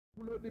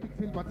From them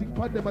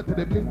to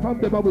them, link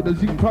from them with the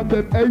zinc from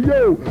them. Hey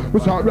yo, we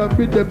start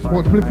ramping them,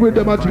 sports flip with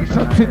them, and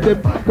shots in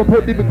them.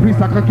 Comport them increase,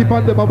 I can keep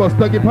on them, I must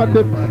staggy on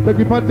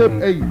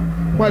them, Hey,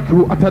 my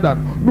crew utter that.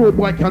 No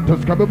boy can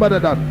touch me better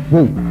than.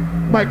 Whoa,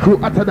 my crew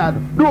utter that.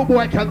 No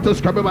boy can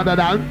touch me better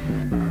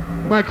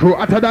than. My crew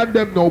utter than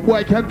them. No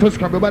boy can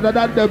touch me better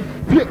than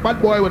them. Flip bad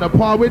boy when I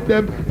par with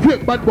them.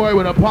 Flip bad boy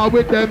when I par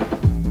with them.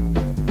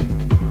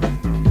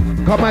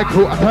 Come my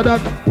crew utter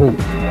that. Whoa.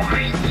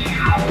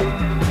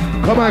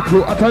 Come on,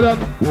 crew, utter that.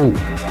 Whoa.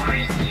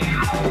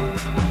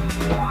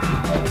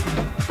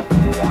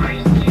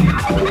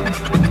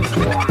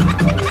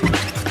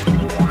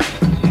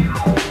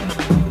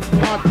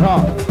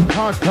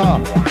 Hard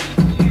top.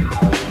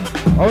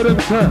 Hold him,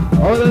 sir.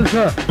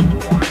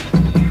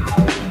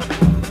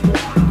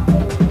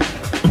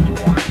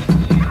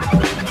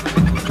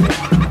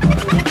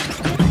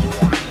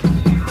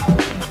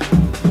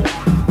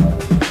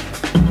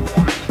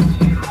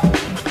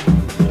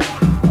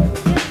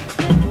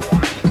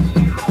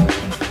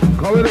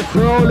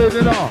 Rolling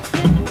it off.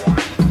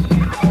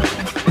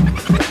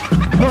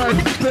 Right,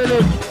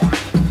 spinning.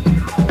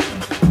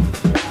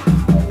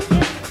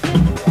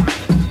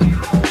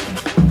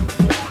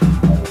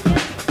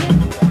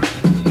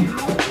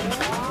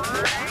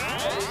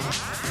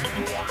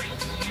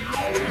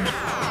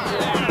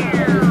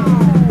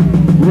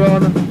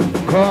 Run,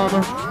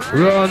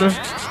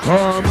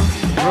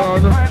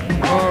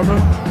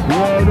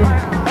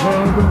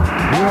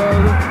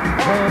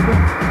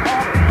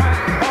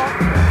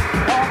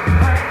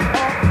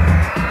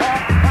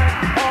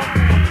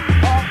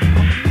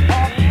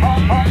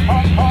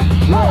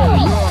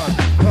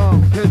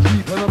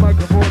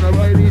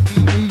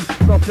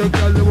 the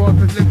girl the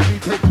water flex me,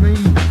 text me,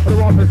 the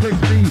water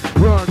text me,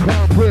 run,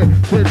 come, quit,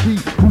 catchy,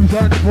 who's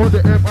on the phone, the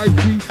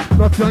MIC,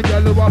 not young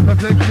girl the water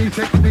flex me,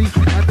 text me,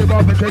 and the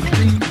water text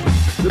me,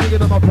 they're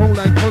ringing on my phone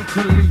line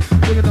constantly,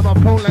 ringing on my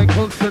phone line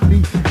constantly,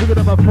 ringing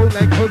on my phone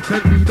line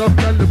constantly, not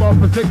young the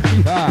water text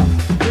me,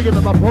 ringing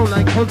on my phone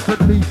line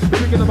constantly,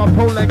 ringing on my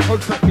phone line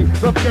constantly,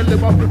 not young the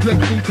water flex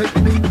me, text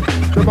me,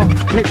 the water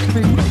text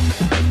me.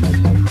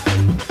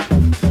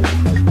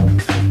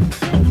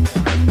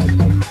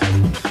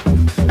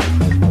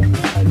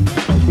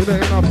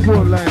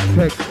 Full line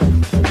text.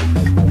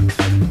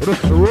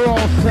 This raw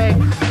sex.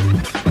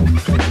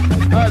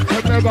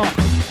 Together.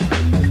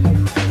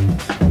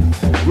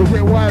 We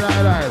get wine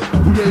like that.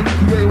 We get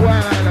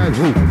wine like that.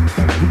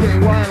 We get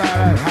wine like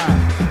that.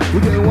 We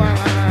get wine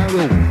like that. We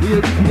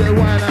get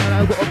wine like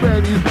that. Got a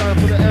brand new sign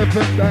for the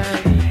FM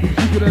bang.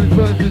 She's gonna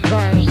first in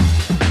time.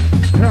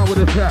 Down with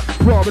the trap.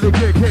 Raw with the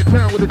get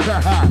down with the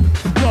trap.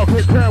 Raw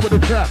get down with the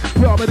trap.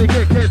 Raw with the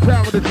get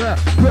down with the trap.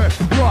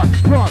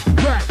 Rock,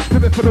 back.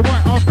 Living for the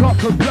white, I've got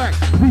some black.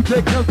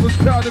 DJ Kelso's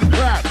crowd and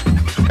crap.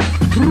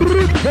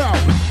 Cow.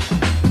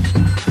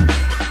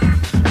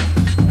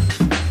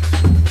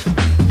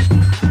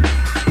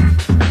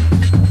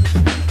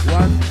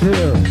 One,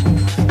 two.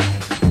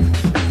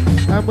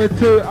 And we're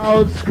too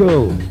old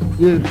school.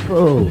 You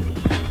fool.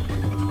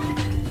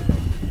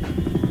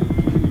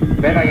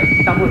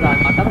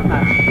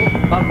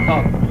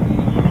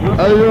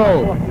 Hey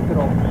yo.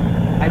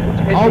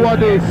 How are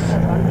this?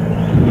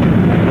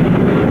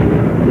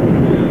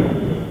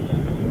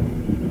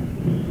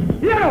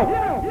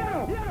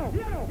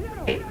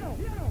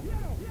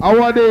 I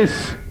want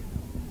this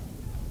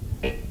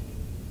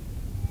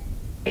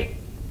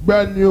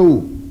brand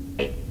new.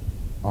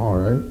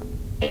 Alright.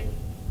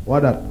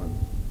 What up, man?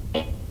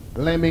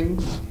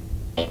 Lemmings.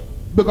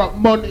 Big up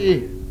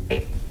money.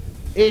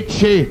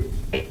 Itchy.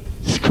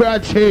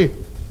 Scratchy.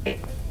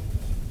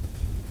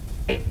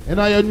 And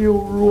I a new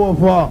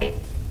Rover.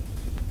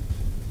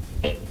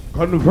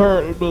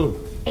 Convertible.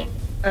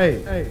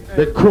 Hey.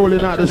 They're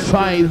crawling out the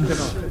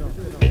sides.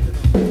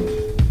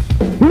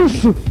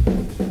 Listen.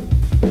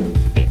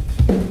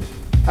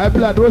 Hey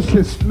blood, what's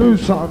this? New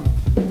song.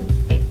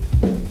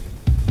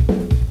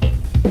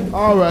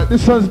 Alright,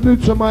 this one's new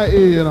to my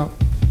ear, you know.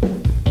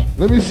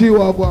 Let me see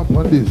what I want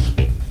on this.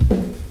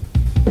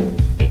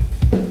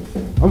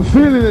 I'm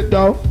feeling it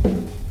though.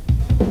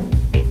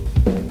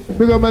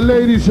 Big up my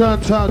ladies here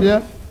in town,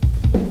 yeah?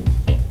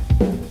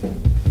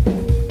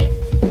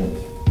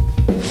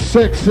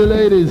 Sexy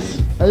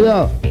ladies. Hey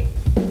yo.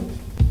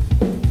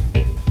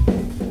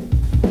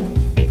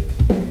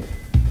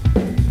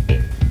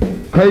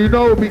 Cause you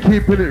know we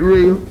keeping it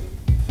real.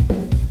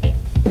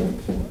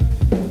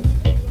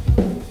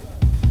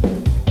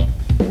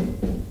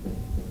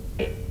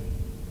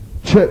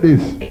 Check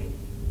this.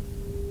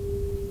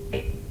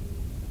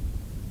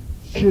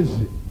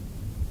 Shizzy.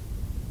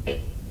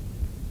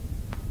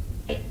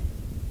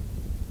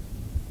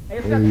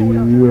 Hey,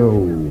 yo.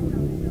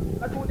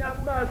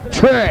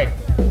 Check.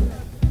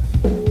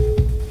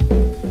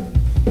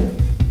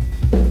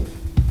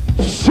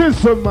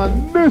 Shizzy, my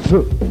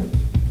nigga.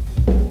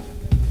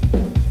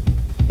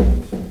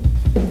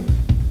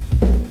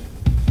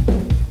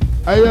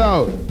 Hey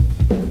yo,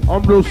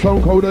 I'm real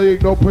stone cold, I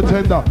ain't no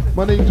pretender.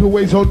 My name's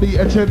always on the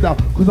agenda,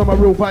 cause I'm a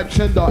real vibe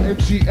sender.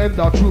 MC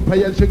ender, true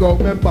pay as you go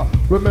member.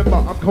 Remember,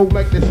 I'm cold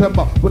like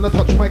December. When I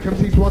touch my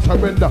MCs, once I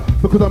render.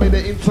 Because I'm in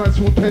the inside,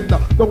 so tender.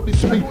 Don't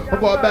diss me,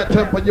 I've got a bad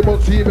temper. You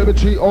won't see me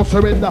retreat or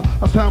surrender.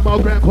 I stand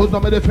my ground cause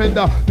I'm a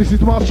defender. This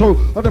is my show,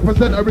 I'm the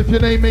presenter. If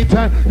your name ain't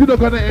time, you're not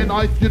gonna end.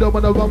 If you don't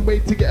wanna run way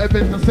to get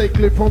events, I stay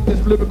clear from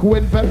this lyrical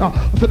inventor.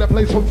 I set the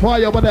place on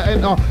fire when I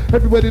enter.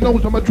 Everybody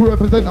knows I'm a true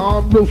representer.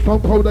 I'm real stone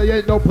cold, I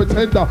ain't no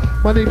pretender.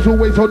 My name's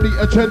always on the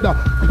agenda.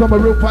 Cause I'm a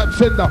real vibe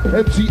sender.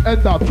 MC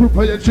ender,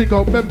 trooper and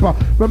Chico member.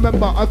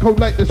 Remember, I cold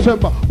like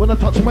December. When I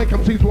touch my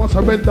MCs, once I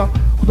render.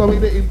 Cause I'm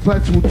in the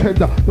inside, so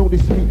tender. Don't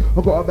diss me,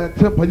 I got a bad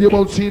temper. You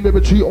won't see me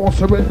retreat or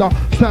surrender.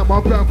 Stand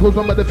my ground cause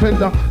I'm a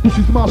defender. This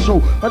is my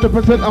show, I'm the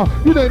presenter.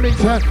 You know me,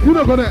 time, you're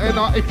not gonna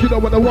enter. If you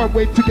don't want the one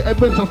way to get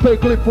events, I stay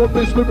clear from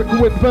this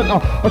lyrical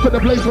inventor. I set the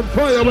place on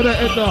fire when I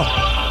enter.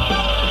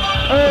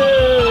 Hey!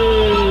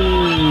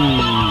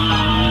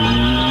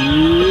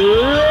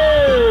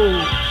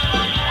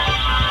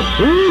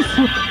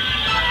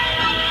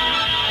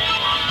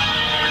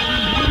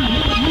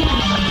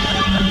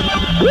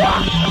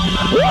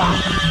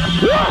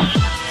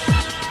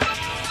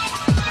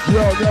 Yo,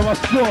 my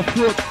sore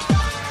throat.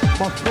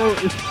 My throat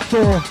is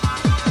sore.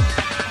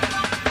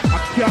 I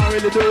can't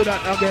really do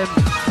that again.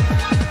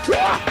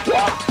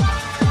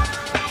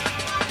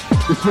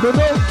 It's for the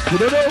know?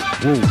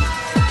 Whoa.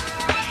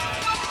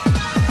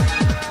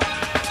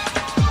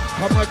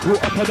 Come my crew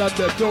hotter than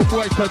them, no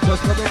boy touches,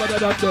 come better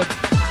than them.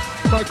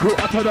 My crew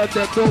hotter than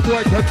them, no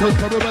boy touches,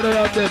 come better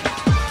than them.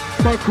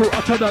 My crew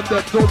hotter than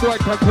them, no boy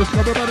touches,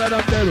 come better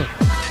than them.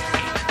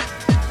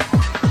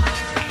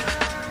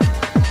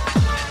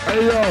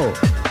 Hey yo.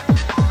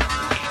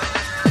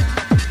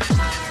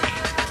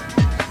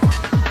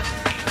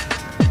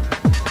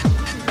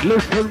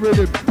 Listen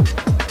rhythm.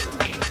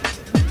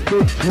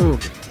 Big tune.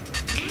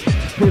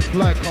 Stiff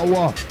like a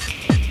walk.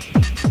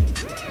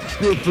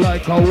 Stiff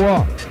like a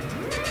walk.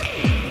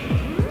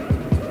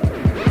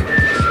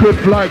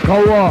 Stiff like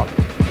a walk.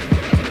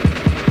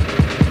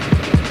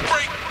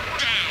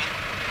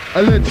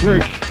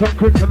 Electric, some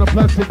quick on a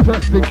plastic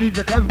drastic.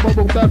 Deja cans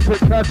bubble, that's it,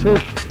 catch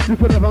it. You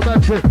can never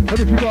match it. And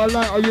if you got a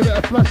light, or you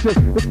better flash it.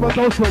 It's my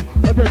nose room,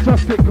 I get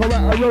drastic, go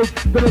out a road.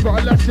 Then I got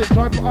a lash it,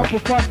 try and put up a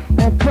fight,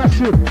 I'll crash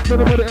it.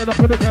 Then I put it in a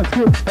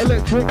casket.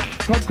 Electric,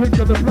 come quick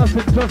on the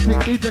plastic drastic.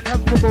 Deja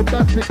cans bubble,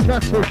 that's it,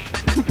 catch it.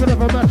 You can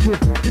never match it.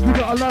 If you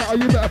got a light, or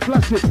you better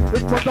flash it.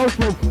 It's my nose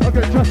room, I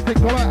get drastic,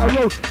 go out a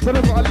road. Then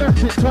I got a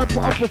lash it, try and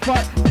put up a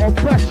fight, I'll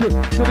crash it.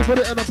 Then I put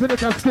it in a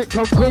casket,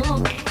 come quick.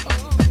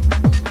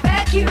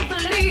 You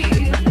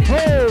believe.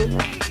 Hey,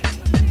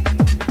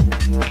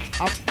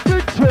 I'm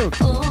picture.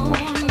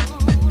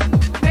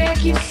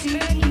 Make you see.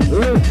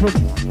 Listen.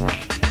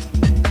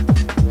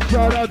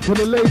 Shout out to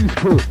the ladies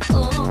crew.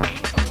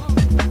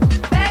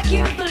 Make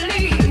you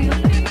believe.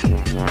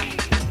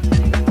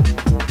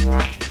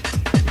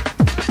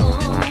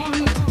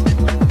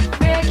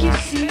 Make you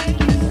see.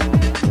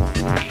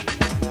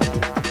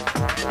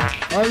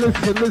 Oh,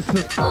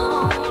 listen.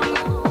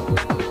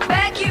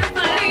 Make you believe.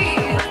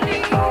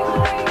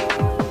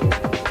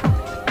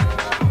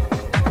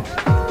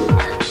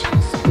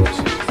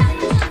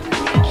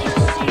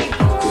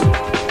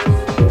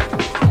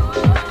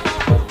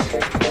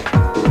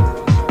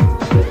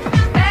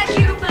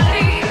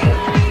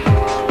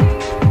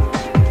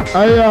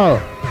 Hey yo,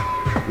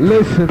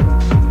 listen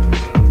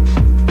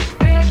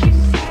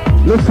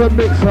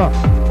mixer,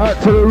 out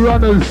to the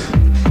runners.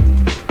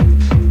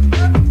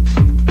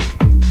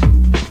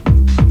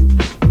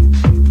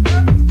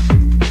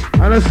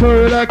 And I saw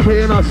you like it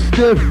in a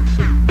stiff.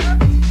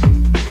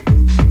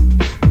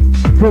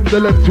 From the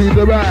left to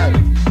the right,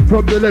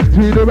 from the left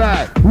to the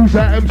right. Who's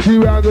that MC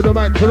round of the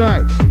mic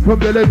tonight? From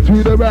the left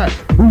to the right.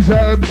 Who's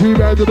that MC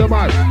round of the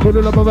mic? Put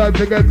it up a vibe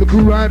to get the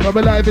crew right. I'm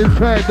alive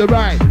inside the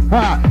right.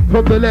 Ha!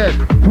 From the left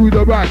to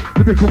the right.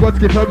 The big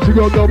Godsgift MC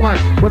on the mic.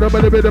 When I'm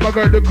in the middle, I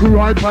got the crew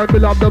right. Time me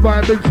love the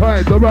vibe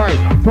inside the right.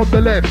 From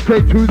the left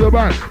straight to the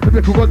right. The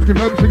big Godsgift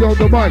MC on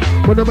the mic.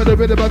 When I'm in the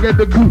middle, I get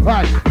the crew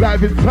right.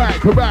 Live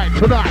inside the right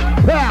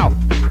tonight. Pow!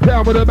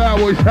 Tell with the bad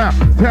boys out.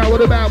 Tell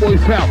with the bad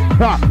boys out.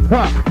 Ha!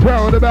 Ha!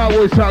 Tell with the bad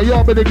boys out.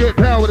 Y'all better get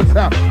down with the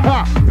sound.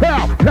 Ha!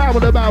 Pow! Tell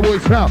with the bad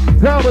boys out.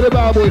 Tell with the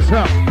bad boys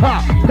out.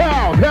 Ha!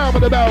 Pow! Tell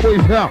with the bad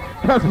boys out.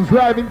 Caspa's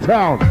live in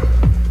town.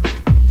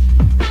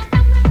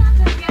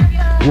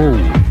 Whoa.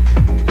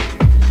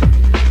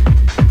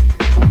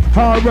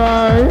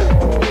 Alright.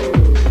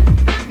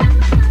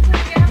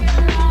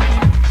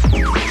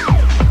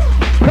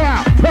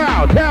 Pow!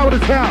 Pow! Tell with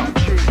the sound.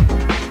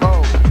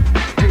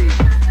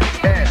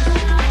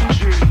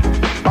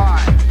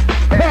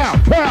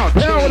 Pow,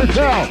 pow with the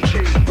town.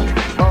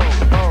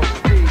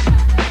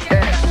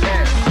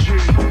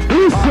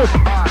 Listen.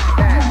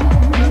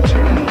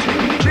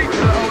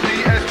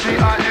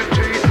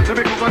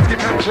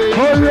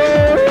 Oh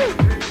yeah.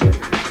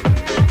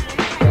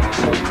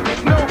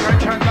 No can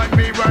chant like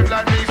me, rhyme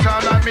like me,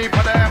 sound like me,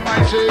 for the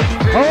MIC.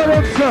 Hold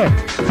on, sir.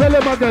 Tell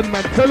him again,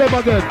 man. Tell him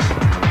again.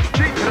 G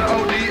to the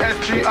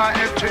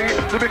O-D-S-G-I-F-T,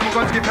 the big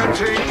Godsgift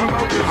MC.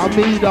 I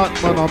mean that,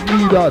 man. I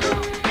mean that.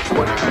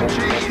 wanna earn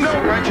cheese. No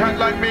guy chant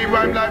like me,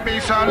 rhyme like me,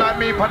 sound like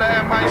me, for the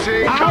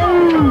MIC.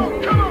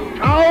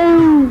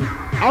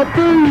 I'll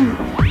do.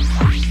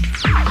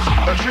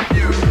 A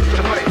tribute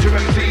to 32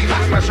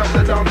 MCs, smash up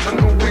the dance and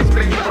always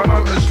please the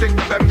promoters, stick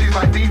with MCs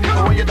like these.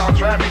 Before when you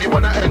dance round and you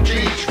wanna earn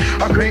G's.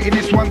 I created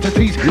this one to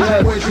tease.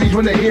 Yes. Always please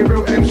when they hear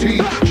real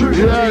MCs. True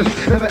yes.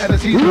 Never ever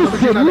cease.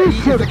 Originality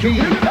is the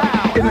key.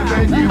 In a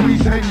venue, we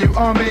send you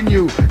our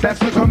menu. That's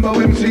the combo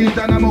MC,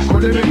 dynamical,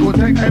 lyrical,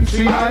 tech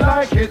MC. I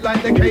like it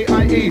like the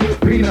KIE,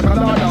 Pina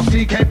Colada,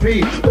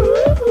 CKP.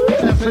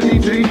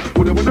 SNEG,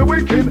 with the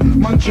wicked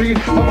munchie.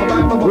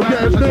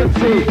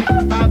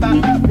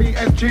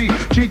 PSG,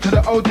 G to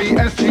the OD,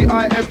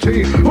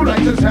 SGIFT. Who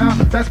likes the sound?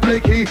 That's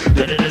Blakey.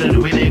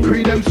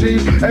 Creed MC,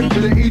 M to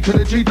the E to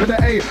the G to the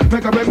A.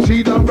 Make a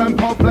MC, don't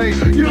ramp or play.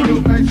 You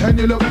look nice and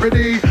you look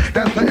pretty.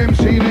 That's the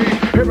MC name.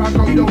 Here I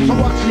go, yo, so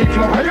watch me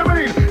flow. How you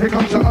mean? Here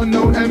comes the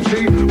unknown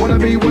MC. Wanna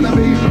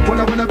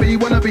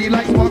be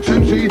like Sparks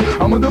MC.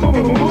 I'm with the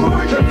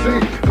MC.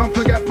 Can't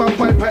forget my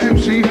Viper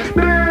MC.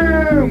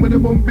 Damn, with the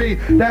boom beat.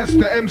 That's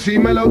the MC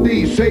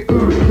melody. Say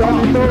ooh,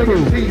 play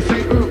MC.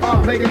 Say ooh,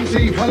 play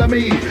MC. Follow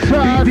me. Be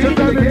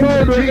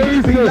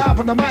live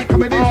on the mic,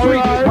 coming in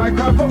sweet.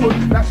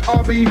 Microphone, that's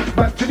RB.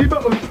 Back to the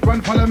button.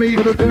 Run, follow me.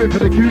 Do it for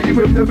the cutie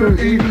with the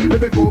booty.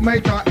 Lyrical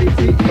major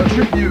 18. A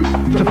tribute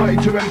to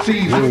 32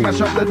 MCs.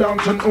 Smash up the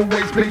dance and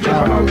always please.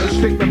 Promoters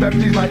stick with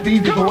MCs like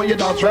these. Before when you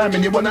dance round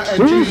and you wanna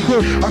earn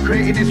G's. I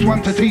created this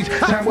one to tease.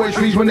 Sandwich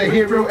trees when they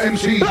hear real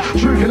MCs.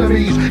 True killer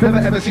bees, never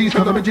ever cease.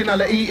 Cause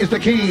originality is the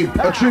key.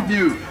 A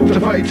tribute to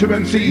 32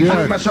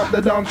 MCs. Smash up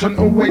the dance and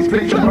always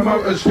please.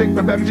 Promoters stick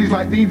with MCs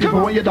like these.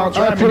 Before when you dance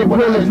round and you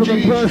wanna earn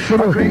G's.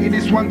 I created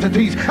this one to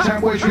tease.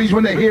 Sandwich trees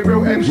when they hear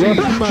real MCs.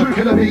 True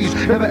killer bees,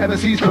 never ever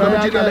cease. Cause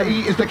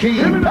originality is the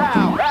key.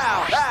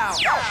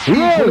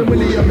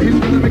 William, he's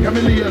gonna make a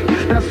million.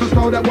 That's the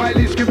style that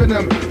Wiley's giving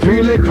them.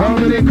 Feel it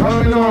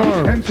coming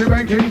on. MC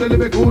ranking the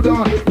lyrical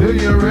dawn. Do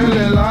you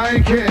really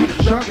like it?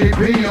 Shocky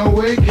P, you're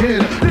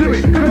wicked. Do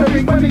it, gonna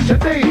make money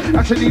today.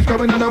 Actually, he's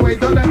coming on the way.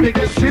 Don't let me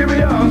get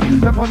serious.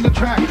 Step on the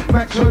track,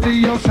 Max or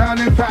your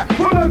sounding fat.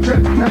 Full of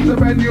trip. That's the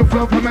brand new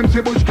flow from MC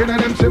Bushkin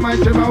and MC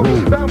Mighty Mo.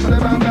 Down for the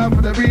bound, down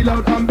for the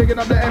reload. I'm bigging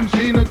up the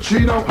MC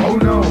Nucino. Oh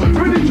no,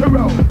 ready to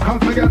roll.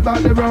 Can't forget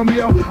about the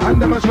Romeo.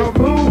 And the show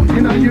boo.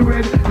 You know you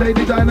red.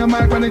 Lady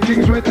Dynamite running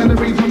things red. And the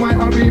reason why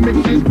I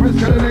remix is press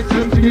to the next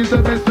MC is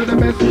the best of the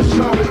best.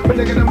 So, but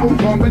they're gonna move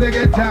on, but they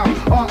get down.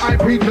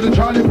 R.I.P. to the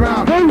Charlie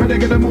Brown. But they're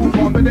gonna move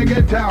on, but they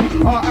get down.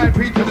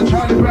 R.I.P. to the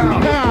Charlie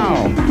Brown.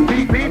 Now,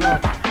 beep beep.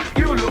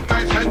 You look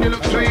nice and you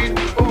look sweet.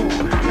 Ooh,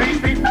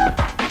 beep beep.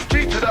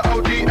 G to the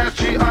O.D.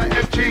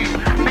 S.G.I.F.T.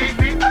 Beep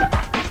beep.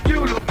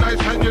 You look nice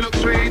and you look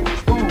sweet.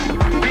 Ooh,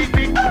 beep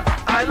beep.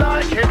 I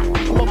like it.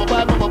 Bubba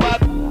bad, bubba bad.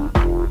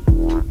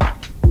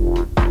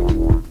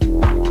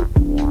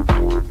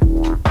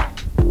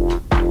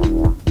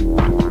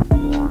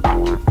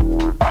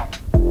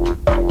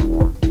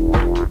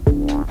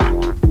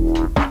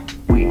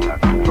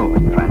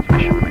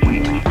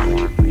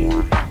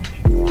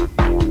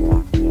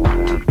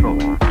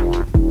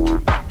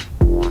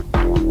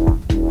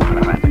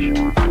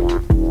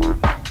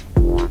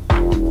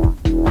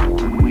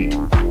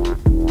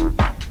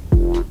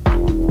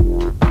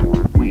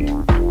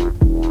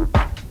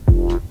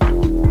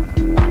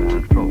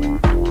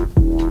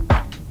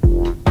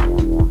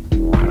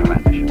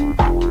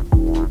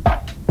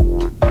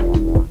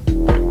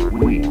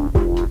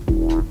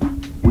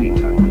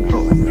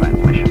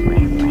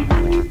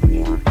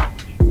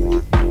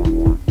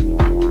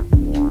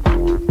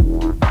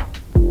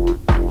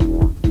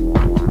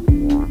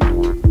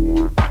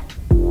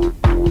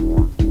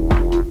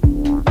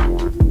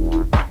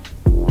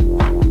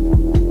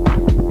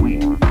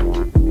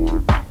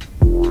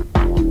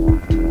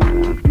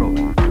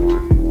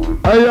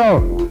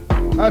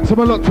 I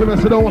looked at him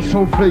and said, oh, what's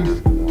so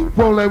face?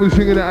 Phone line was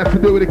singing that had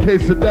to do with the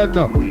case of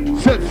Denver.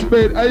 Set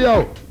speed, hey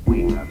yo,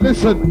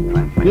 listen,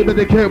 you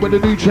medicate with the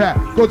new chat.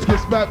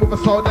 Godsgift back with a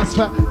sound that's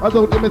fat. I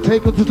don't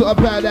imitate cause it's not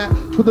about that.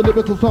 For the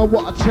lyrical sound,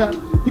 what a chat.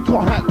 You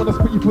can't hack when I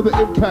spit you for the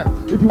impact.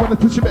 If you want to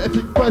push it, better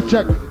think first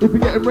check. If you're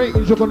getting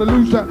ratings, you're gonna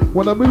lose that.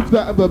 When I move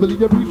that and verbally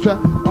abuse that.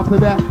 After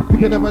that, you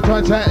can never try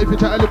and chat. If you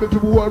try to limit,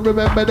 people won't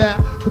remember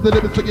that. For the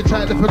limits when you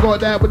chat, they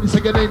forgot that. When you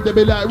say your name, they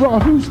be like, raw,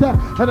 who's that?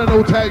 And I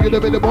know tag, you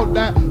don't really want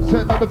that.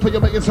 Set number for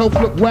you, make yourself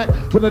look whack.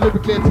 When I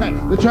lyrically attack,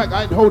 the track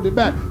I ain't holding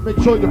back. Make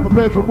sure you're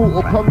prepared for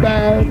mortal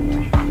combat.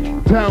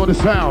 Town with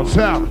the sound,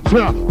 town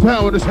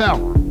with the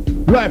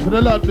sound. Right from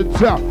the London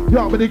town.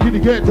 Y'all better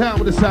get down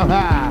with the sound.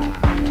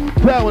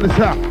 Down with the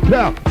sound,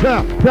 down with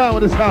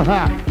the sound.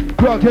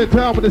 Y'all get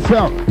down with the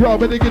sound. Y'all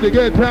better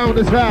get down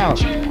with the sound.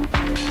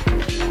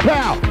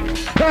 Pow.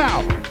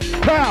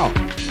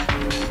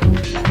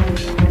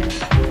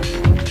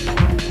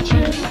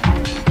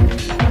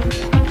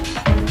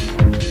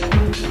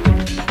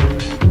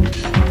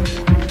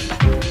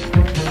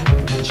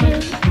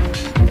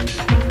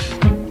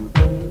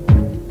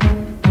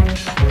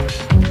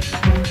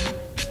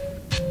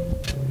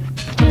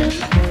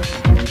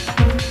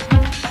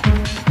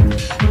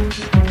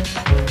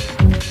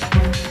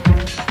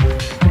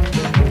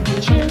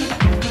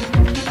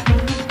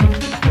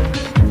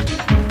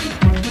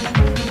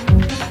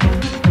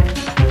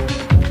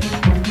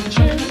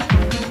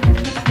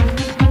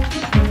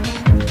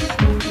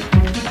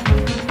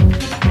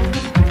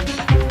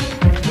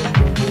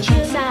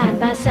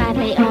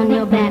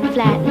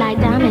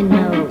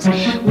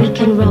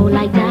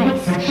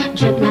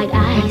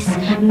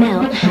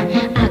 melt.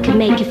 I can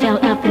make you feel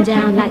up and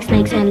down like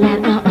snakes and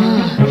land.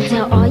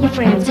 Tell all your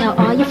friends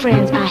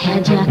I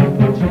had ya.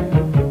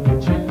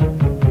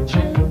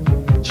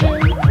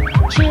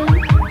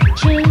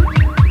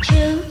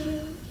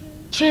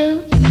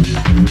 True.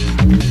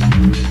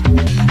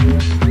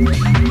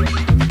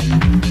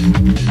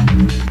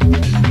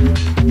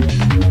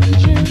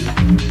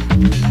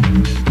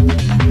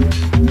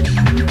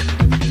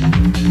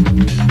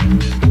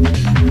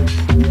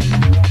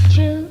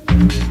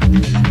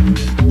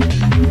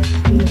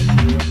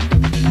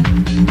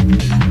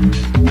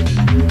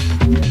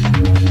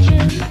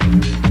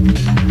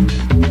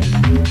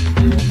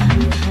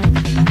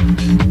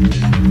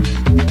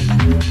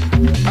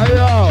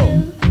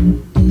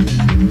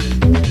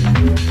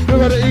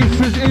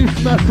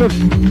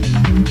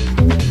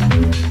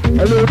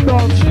 A little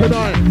dance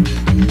tonight.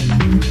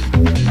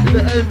 In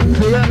the end,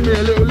 so let me a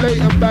little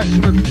later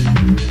bashment.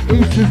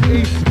 East is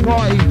East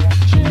party.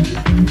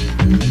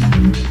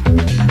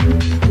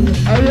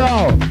 Hey yo,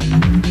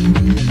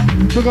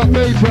 we got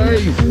Major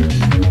East.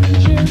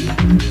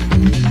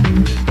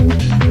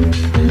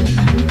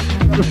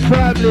 The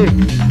family.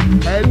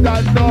 Hey,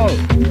 that no.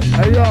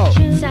 Hey yo.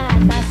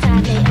 Side by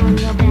side, they on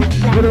your back.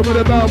 Put up with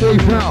the bad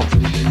boys now.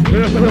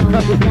 Put up with the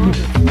bad boys.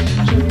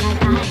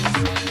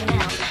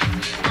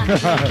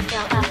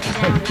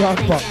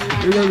 Caspa,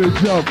 you know the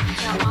job.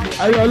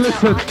 Hey yo,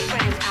 listen.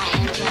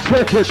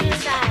 Check it.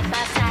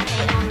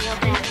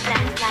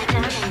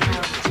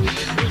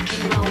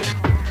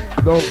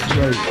 Don't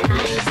play.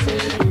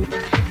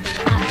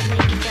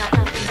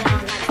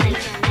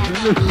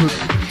 Listen.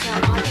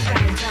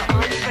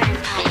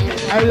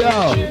 Hey yo.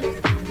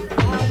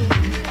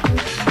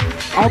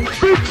 I'm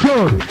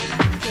bitchin'.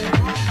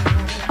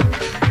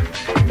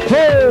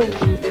 Hey.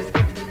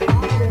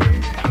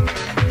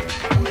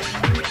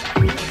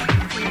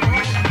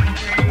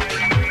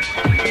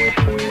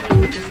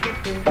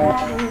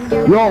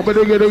 Y'all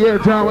better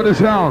get down with the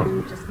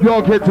sound.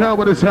 Y'all get down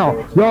with the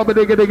sound. Y'all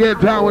better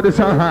get down with the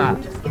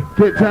sound.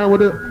 Get down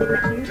with it.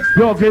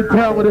 Y'all get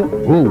down with it.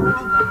 Ooh.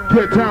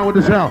 Get down with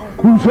the sound.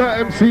 Who's that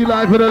MC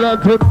live in the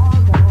lantern?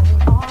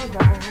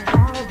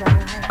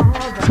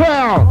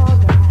 Sound.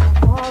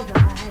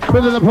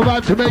 Better than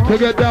provide to make you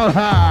get down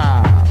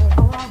high.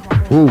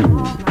 Ooh.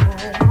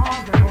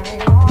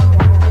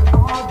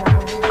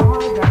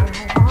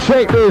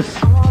 Shake this.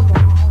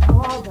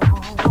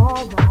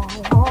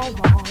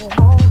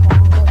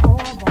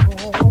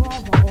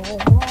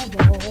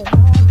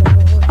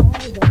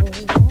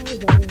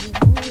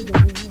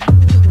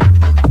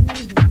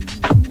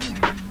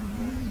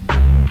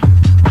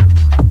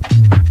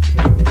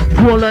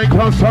 Pull line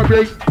can't start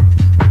big.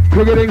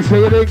 Crigging,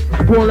 singing.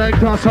 Pull line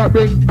can't start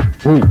big.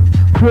 Ooh.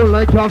 Pull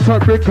line can't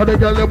start big. Cause the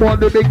girl them want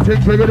the big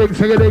thing. Crigging,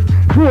 singing.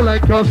 Pull line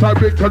can't start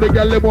big. Cause the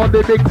girl them want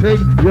the big thing.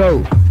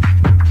 Yo.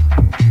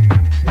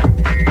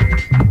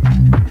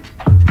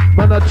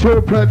 Man a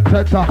true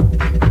protector.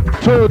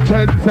 True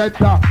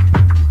trendsetter.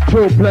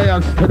 True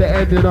players to the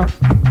end, you know.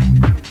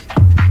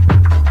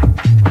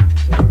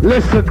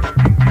 Listen.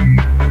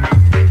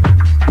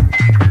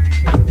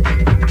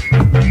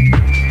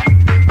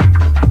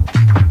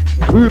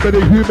 You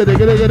better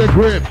get a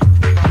grip.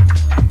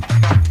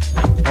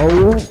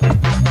 Oh.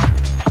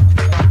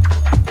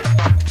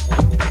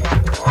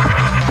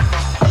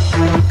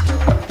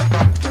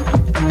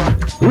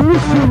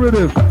 Who's the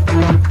rhythm?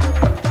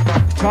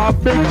 Got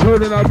big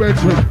tune in our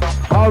bedroom.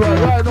 Alright,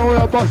 right now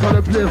we're boss on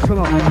the place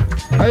tonight.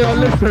 Hey, yo,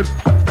 listen.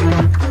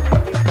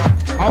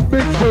 I'm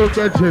big tune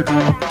bedroom.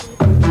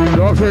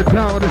 Y'all get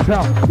down with the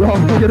sound. Y'all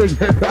gonna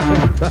get down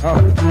with the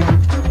sound.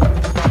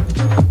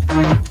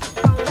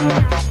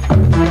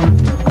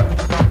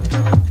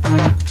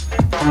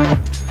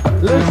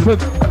 Listen.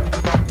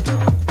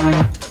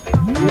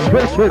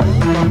 Check it.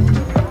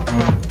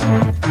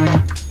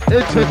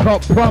 It's a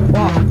top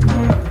proper.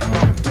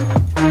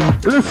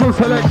 Listen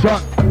selection.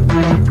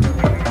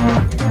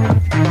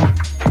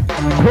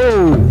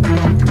 Cool.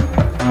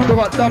 Look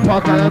at that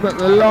part, I make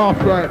me laugh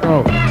right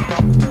now.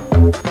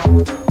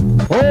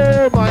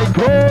 Oh my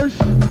gosh.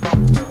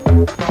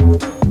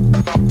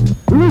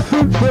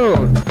 Listen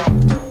tune.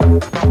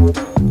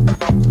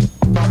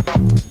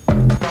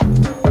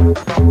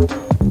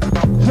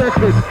 Check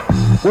it.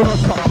 When I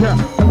talk chat,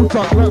 people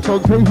talk rap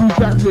songs, say who's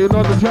that sitting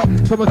on the chat.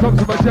 Someone talks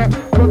to my chat,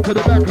 front to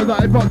the back, cause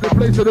I bought the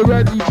place of the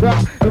ready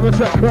chat. Never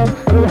track crap,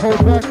 never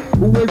hold back.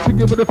 Always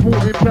thinking with a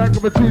 40 pack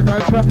of a 2-9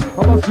 trap.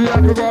 I must be I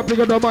can go big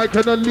on the mic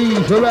and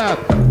unleash a rap.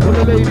 For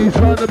the ladies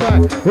round the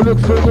back, it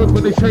looks so good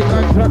when they shake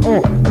like that. Oh,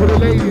 for the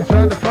ladies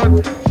round the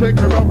front, shake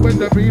her up when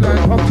the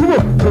beeline comes. Come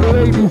on, for the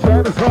ladies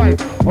round the side,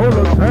 hold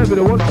on time, they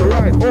want to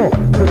ride. Oh,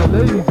 for the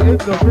ladies in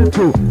the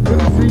middle, let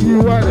me see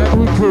you right at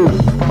we cool.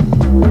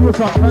 We was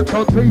up,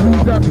 can't say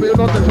who's that spitting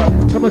on the track.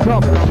 Come on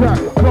top, track,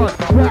 front,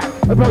 back.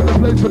 About the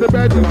place for the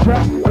bad new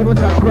track. Never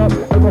track crap,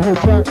 never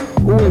hold back.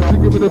 Always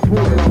thinking with a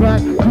 40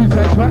 back.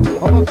 2-side track,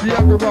 I must be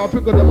acting about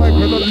pick on the mic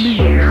and not leave.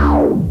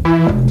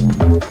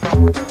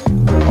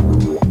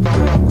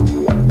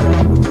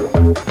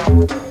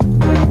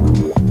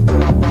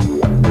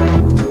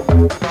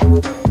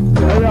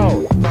 Hey yo,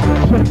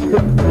 check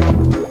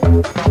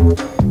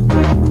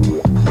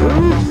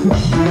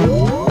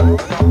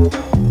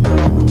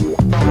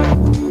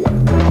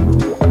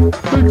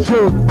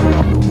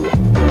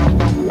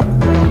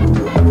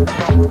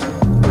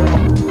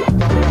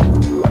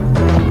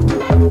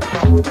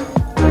Hey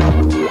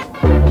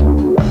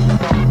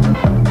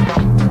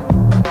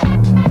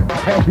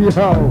yo.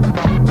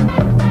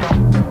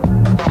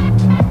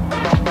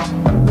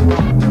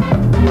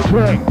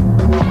 Freek.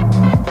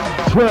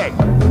 Freek.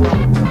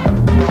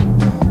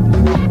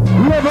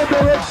 Never do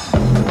it.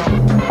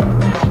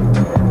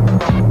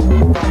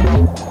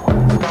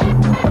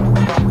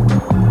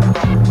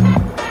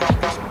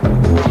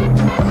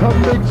 Some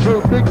big show,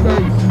 big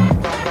bass.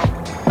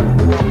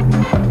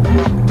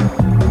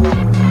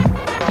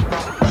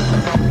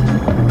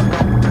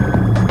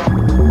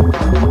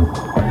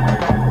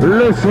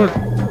 Listen,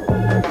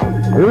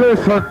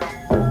 listen,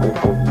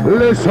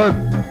 listen,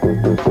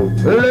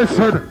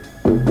 listen.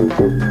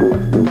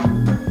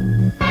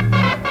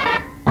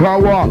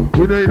 Kawa,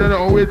 we need an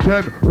old with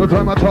them. No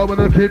time at all when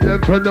I keep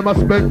them friend them I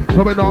spend.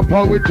 So we not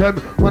part with them.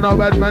 When I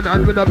bad man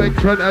and when I big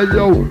friend, hey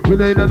yo, we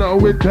need an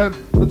old with them.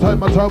 No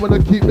time at all when I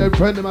keep them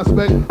friend them I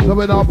spend. So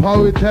we not part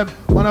with them.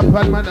 When I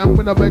bad man and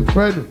when I big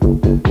friend.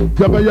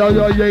 Yeah,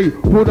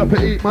 pull up to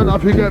eat, man, I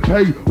forget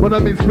pay. When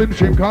I'm in Slim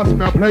Shim, cast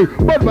me a play.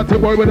 But the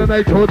boy with a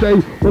night all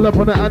day. Pull up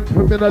on the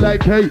anthem in a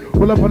like K.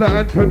 Pull up on the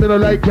anthem in a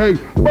like K.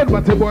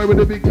 But the boy with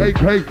a big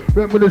AK.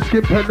 When with the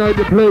skip and now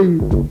they play.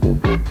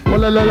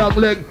 Well, a long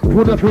leg,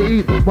 food up to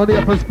eat, money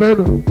up to spend.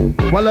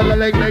 Well, a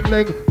leg,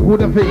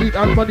 food up to eat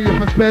and money up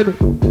to spend.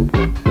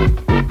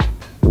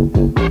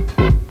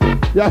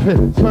 Yeah,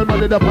 spend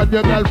money upon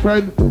your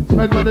girlfriend.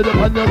 Spend money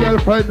upon your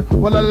girlfriend.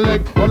 Well, a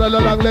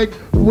long leg,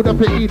 food up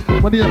to eat,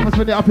 money up to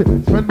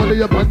spend. Spend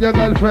money upon your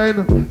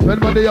girlfriend. Spend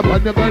money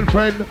upon your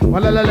girlfriend.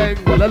 Well, a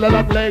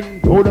long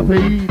leg, food up to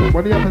eat,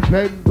 money up to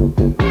spend.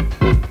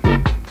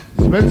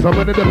 Spend some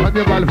money upon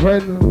your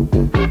girlfriend.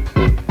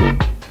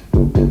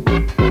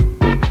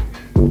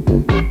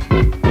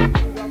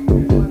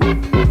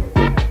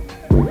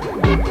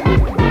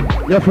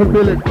 Yeah, for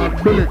billet, man,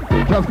 billet.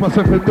 Caspa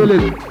say for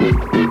billet.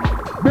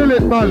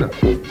 Billet, man.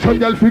 Some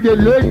girl figure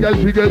leg, girl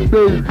figure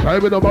bill.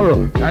 Time with the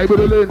borrow, time with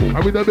the lane,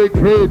 time with the big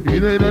trade. You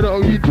know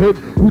how we do.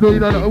 You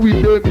know how we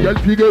do. Girl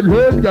figure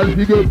leg, girl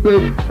figure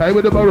bill. Time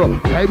with the borrow,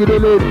 time with the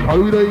lane. How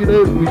we know we do.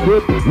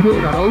 You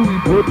know how we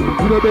put.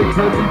 You know big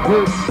trade we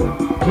put.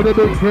 You know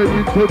big trade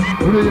we put.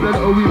 You know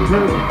how we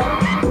put.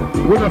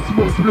 When I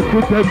smoke split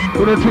with them,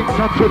 when I drink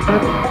some shit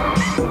them.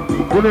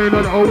 When I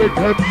not always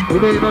them,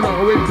 when I not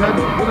always them,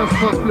 when I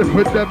smoke split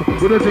with them,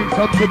 when I drink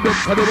some shit them,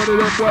 kind of one of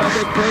them boy I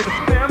make friends.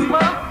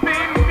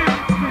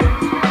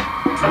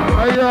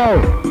 Hey yo,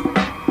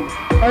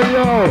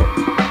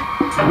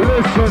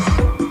 listen,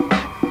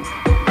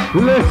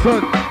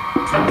 listen.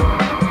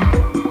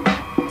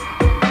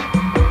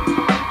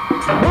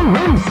 Woo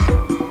woo,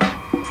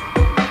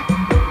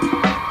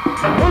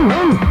 woo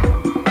woo,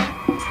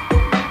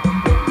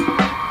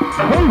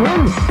 woo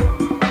woo.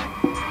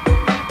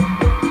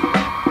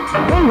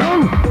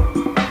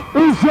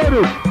 Who said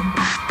it?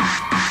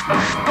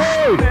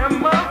 Oi!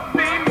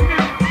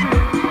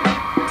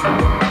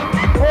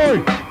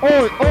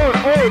 Oi!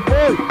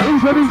 Who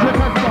said he's a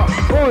Caspa?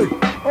 Oi!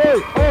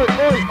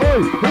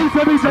 Who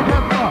said he's a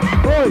Caspa?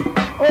 Oi!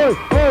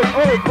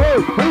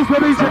 Who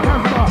said he's a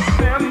Caspa?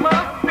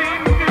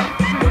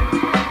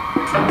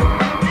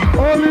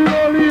 Oli!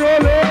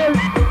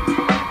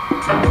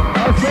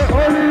 I said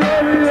oli!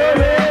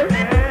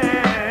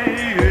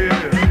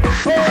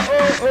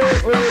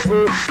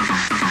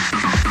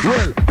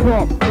 Well,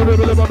 crop, when they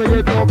believe I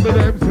get up to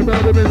the MC,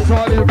 man, they've been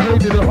slightly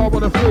afraid in the hard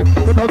on the flick.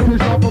 But I'm too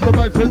sharp on the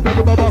back, send to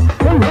the mama.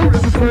 Oh,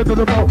 this is straight to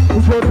the mouth.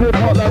 We're short to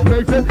part like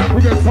places. We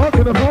get stuck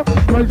in the bar,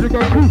 Majik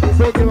and Kool.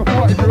 Don't give a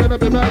fuck, if you're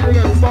enemy man, you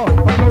get smart.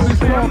 I'm only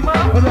strong,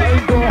 and I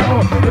ain't going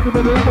hard.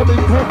 Everybody in the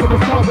big talk from the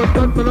start, but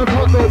then for the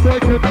top, no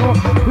breaking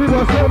talk. He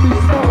was so be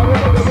smart, I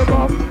don't give a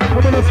fuck.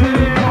 I'm in a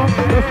feeling calm,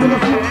 that's when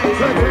I see.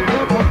 Breaking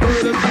talk, I'm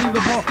doing it, see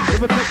the part.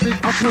 With a technique,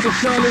 I put a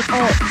Charlotte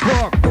art.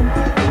 Rock.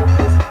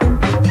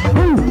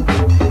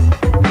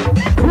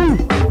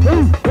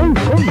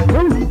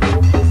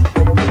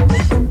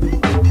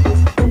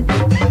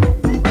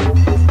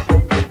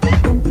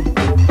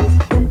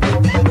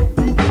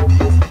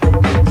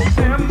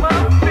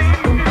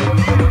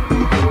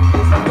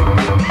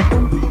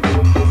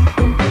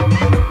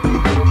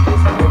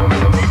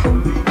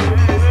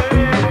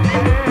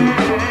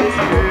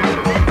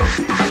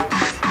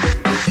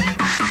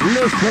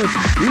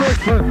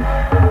 Listen.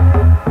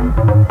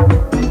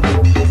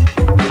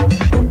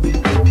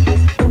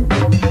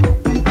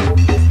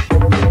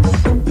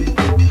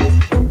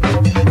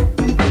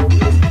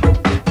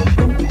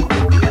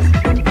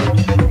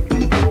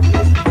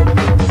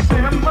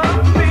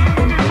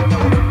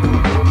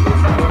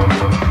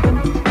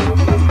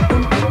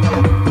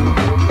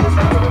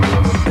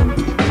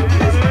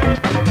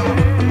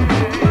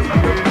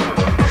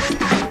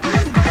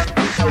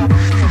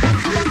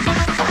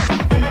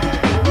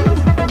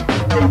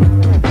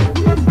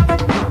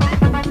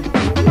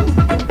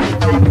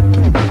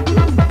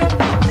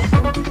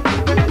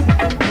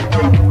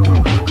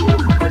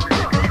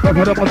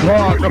 Put up a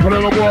talk, put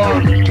up a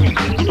walk.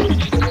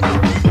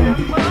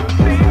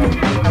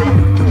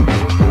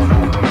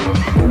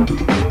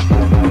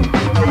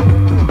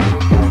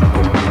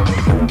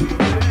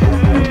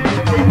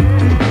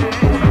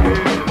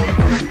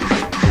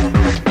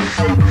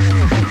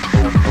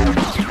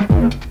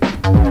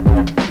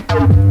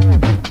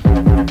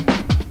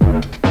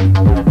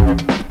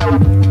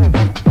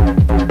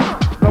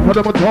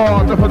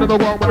 talk, nothing never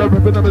walk when I'm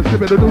ripping up and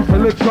skipping the new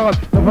selection.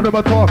 Nothing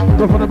never talk,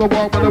 nothing never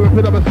walk when I'm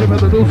ripping up and skipping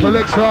the new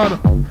selection.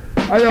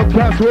 I am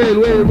cats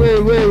whale.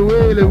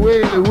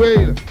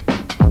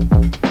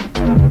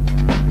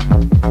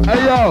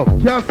 Hey yo,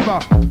 Caspa,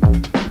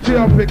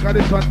 chill pick on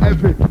this one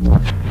epic.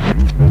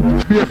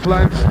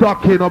 Baseline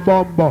stuck in a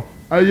bomber.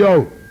 Hey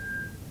yo,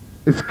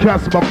 it's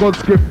Caspa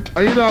Godsgift.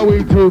 And you know how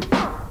we do.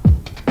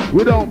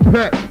 We don't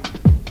pet.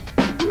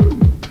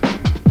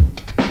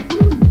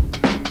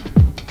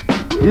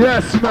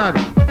 Yes, man.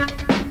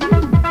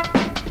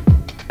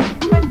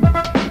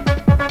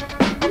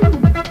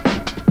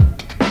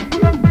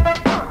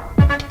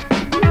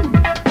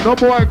 No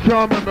boy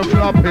can't make me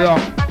flop here.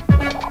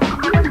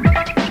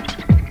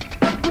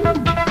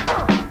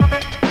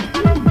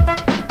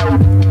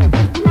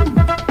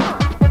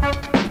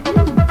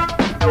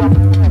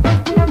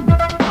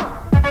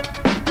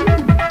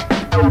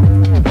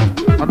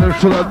 And they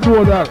should have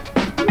known that.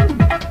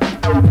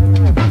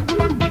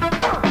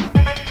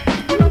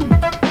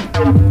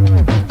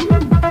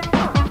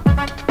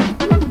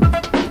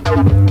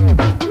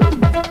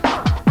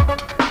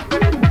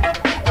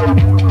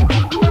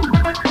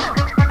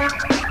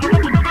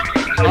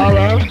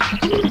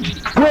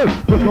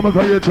 Come and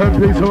tell you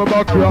 10 piece of a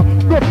back here.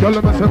 Good girl,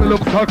 let me say me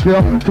look stuck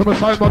here. So me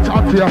sign much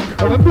hot here.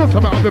 And I do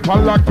some of the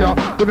pan lock here.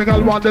 The big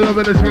girl want the love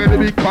in the swing, the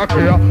big cock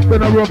here.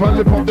 Then I rope and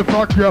lift up the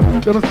frock here.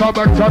 Then I start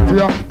back chat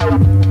here.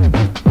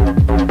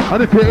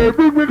 And if you hear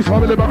big wigs,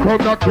 family back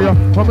home knock here.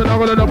 I'm not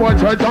gonna let the boy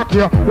try jack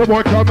here. The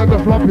boy can't make me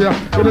flop here.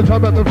 Then they try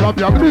make me flop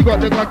here. But he got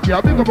the clock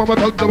here. Big up on my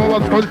tongue, the boy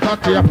was gun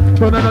shot here.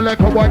 So then I like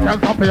a boy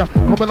can't stop here.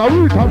 Come and I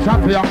really come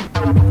shot here.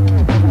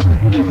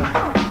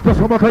 Just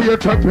come and tell you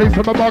 10 piece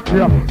in my back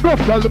here. No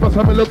girl, let me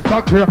say me look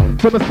stuck here.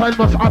 So me style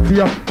much hot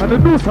here. And I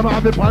do some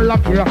of the pan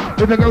lock here.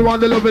 If the girl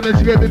want the love in it,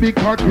 she get the big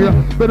cock here.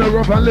 Then I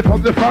rough and lift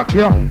up the frock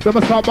here. Then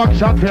I start back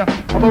shot here.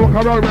 I'm gonna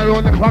walk around right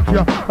on the clock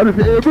here. And if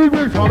you hear big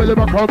wigs, family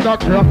back home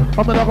knock here. I'm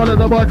not gonna let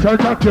the boy try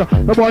jack here.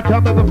 The boy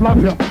can't make the flop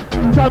here.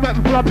 Try make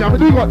the flop here. I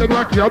do got the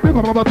clock here. Big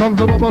up on my tongue,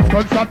 so my bus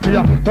gun shot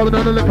here. Come on,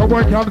 the little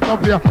boy can't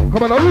stop here.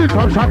 Come on, a real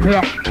time shot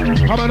here.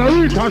 Come on, a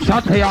real time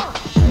shot here.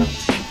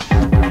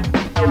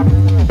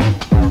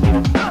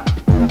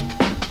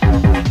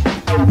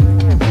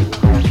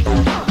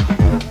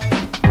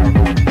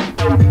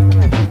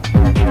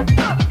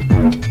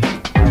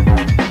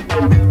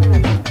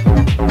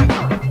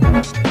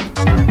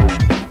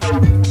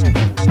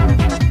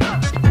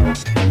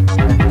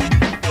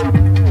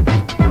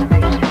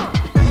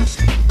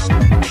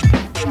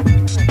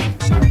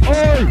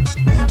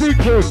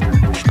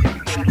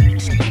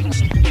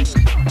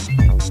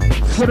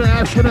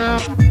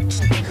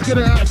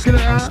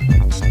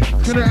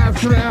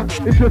 Skid out.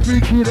 If you're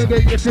freaky, then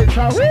get your tits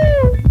out. Woo!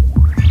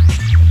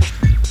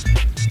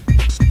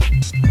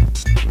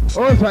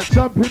 Oh, it's like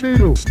jumping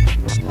needle.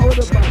 Over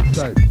the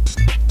backside.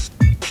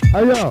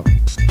 Hey, yo.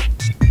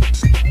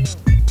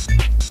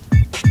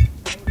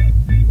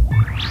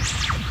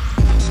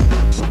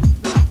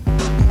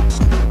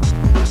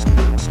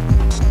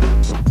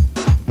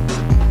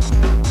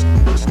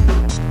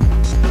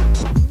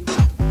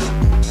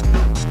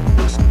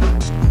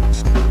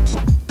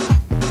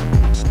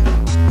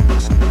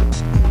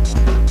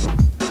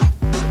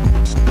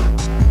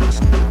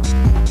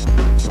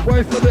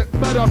 It's a bit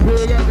mad up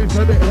here, get me? It's a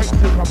bit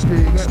hectic up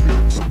here, get me?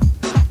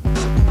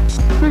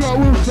 We got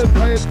Wilson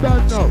playing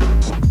done now.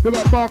 We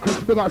got Marcus,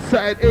 we got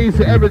set it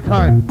easy every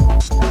time.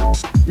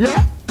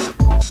 Yeah?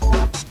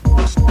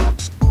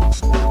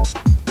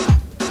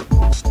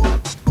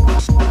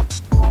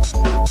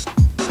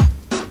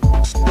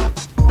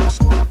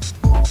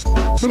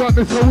 We got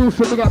Mr.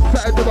 Wilson, we got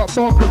set it, we got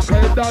Marcus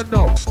playing done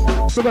now.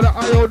 We got the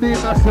IOD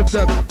massive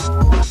them.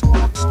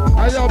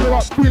 And yo, we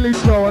got Billy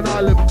Joe and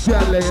all them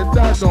jelly and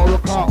that now we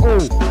call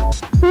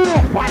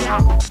fire!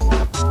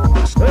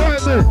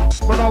 Right me?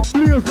 But I'm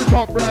blaze the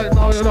top right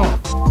now, you know.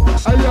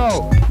 Hey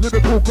yo,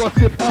 Liverpool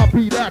Godsgift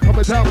RP that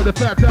coming down with the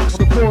fat down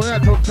from the floor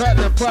and to fat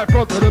left right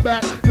front to the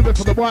back. Give it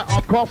from the white,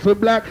 I'm coughing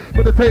black.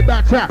 But to take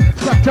that chat,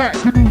 slap chat,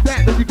 you do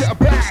that, then you get a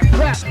bag.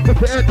 Slap, with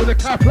the end of the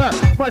cap flat.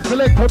 My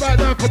select come right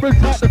down, come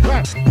inside the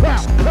trap.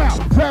 Pow, pow,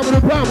 pow with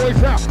the bad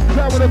boys out.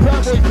 Pow with the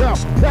bad boys out.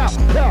 Pow,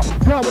 pow,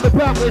 pow with the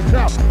bad boys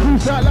out.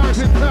 Who's that line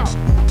in town?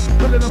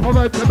 Filling up a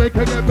right to make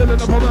again,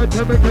 filling up a right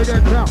to make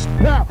again now.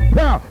 Pow,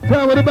 pow,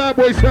 pow with the bad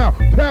boys out.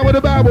 Pow with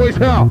the bad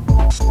boys out.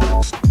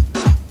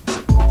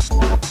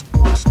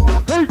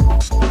 Hey!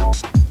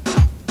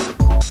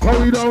 How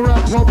we don't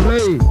rap or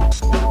play?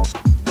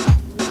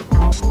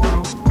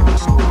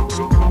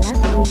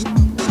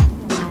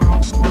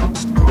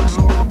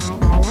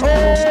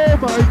 Oh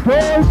my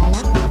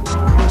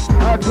gosh!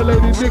 Out to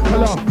Lady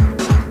Nicola.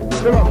 We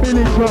got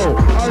Billy Joe,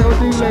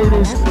 IOD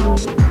ladies.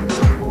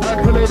 Out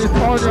to Lady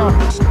Tanya.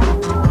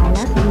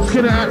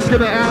 Skin it out,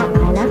 skin it out.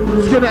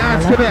 Skin it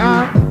out, skin it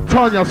out.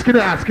 Tanya, skin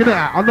it out, skin it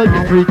out. I know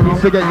you're freaky,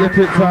 so get your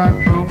tits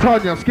out.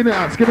 Tanya, skin it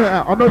out, skin it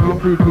out. I know you're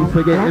freaky,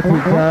 so get your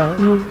tits out.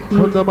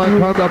 Under my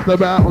car, off the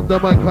bat, under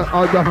my car,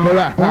 I'm off the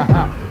bat.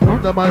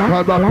 Under my car,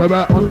 off the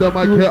bat, under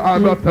my car,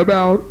 I'm off the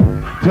bat.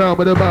 Town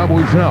with the bad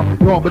boys sound.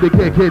 Town with the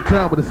KK,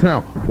 town with the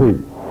sound. Oh.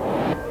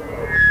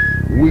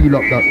 Wheel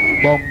up that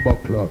bomb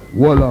buckler.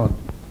 Well on.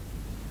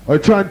 I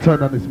try and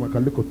turn on this mic a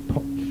little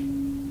touch.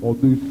 Or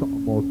do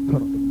something or turn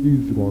up the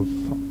music or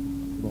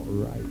something. Not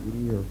right in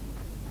here.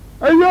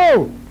 Hey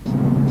yo!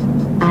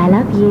 I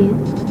love you.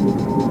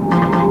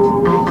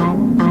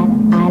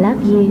 I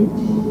love you.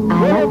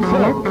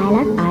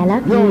 I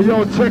love you.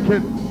 Yo, check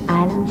it.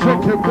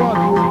 Check it, one.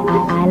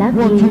 I love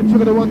 1, 2, you.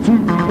 check it, 1, 2.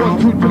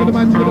 1, 2, check it,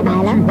 man, check it, man,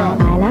 2, high.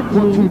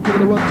 1, 2, check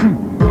it, 1, 2.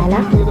 1,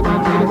 2, check it, man,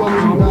 check it, 1,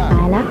 2,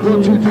 high.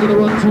 1, 2, check it,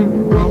 1, 2.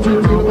 1, 2,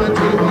 check it, man,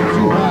 check it, 1,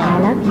 2, high. I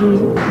love you.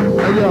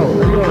 Hey yo.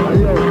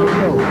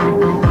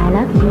 I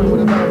love you. Town with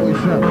the bad boys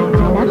sound.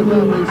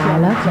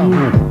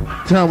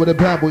 Town with the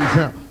bad boys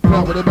sound.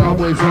 Town with the bad boys sound. Town with the bad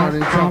boys sound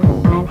in town.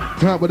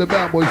 Town with the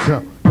bad boys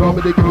sound. Come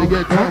with the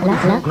get town with the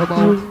sound. Come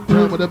on.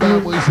 Town with the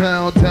bad boys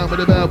sound. Town with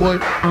the bad boy.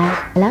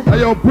 Hey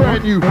yo,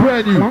 brand new.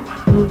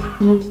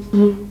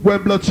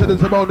 When bloodshed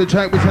is about the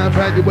track, we sound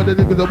bad. You when the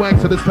niggas are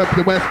wanks, so they slap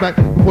your ass back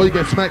before you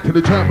get smacked to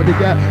the trap with the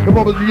guy. The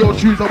bombers in your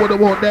shoes, I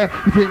wouldn't want that.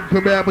 You think you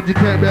can rap, but you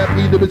can't rap.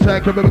 Either the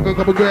track, remember a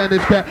couple grand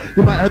this cat.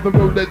 You might have a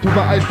road that to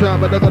the ice down,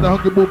 but I got a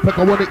hungry bull pack.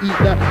 I wanna eat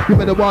that. You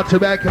better watch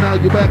your back and how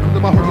you back, cause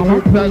I'm a hungry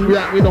bull pack.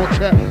 React, we don't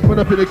chat. When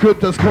I'm feeling good,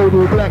 just cold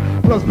or black.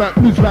 Plus back,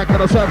 blues back,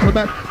 and I shot for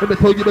back. Let me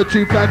tell you the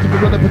truth, fact. If you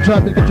run up a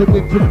trap and get your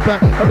wing pushed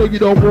back, I know you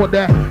don't want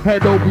that.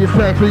 Hand over your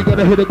sack, so you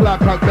gotta hit a Glock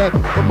cock back.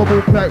 When my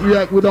bull pack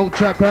react, we don't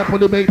trap rap. When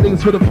they make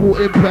things for the full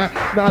impact.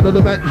 Now I know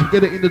the man, you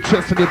get it in the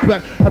chest and the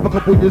back. Have a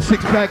couple in your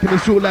 6-pack and the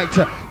short like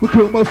that. We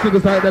kill most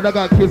niggas like that. I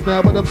got kids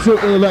now, but I'm still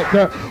ill like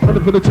that.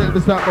 Running for the check,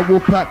 this out my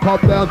wolf pack, calm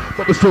down,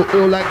 but we're still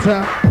ill like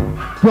that.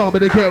 Y'all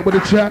better get with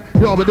the chat.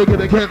 Y'all better get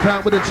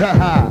down with the chat.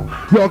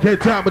 Y'all get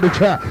down with the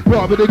chat.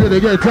 Y'all better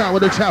get down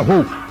with the chat.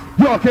 Whoa.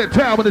 Y'all get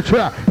down with the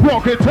chat.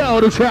 Y'all get down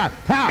with the chat.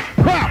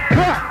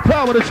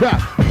 Down with the chat.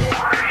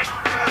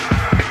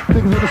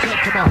 Niggas on the set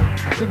come out.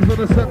 Niggas on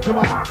the set come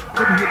out.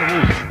 Niggas in the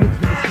wall.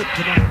 Niggas on the set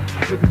come out.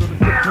 Niggas on the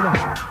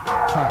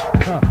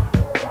set come out.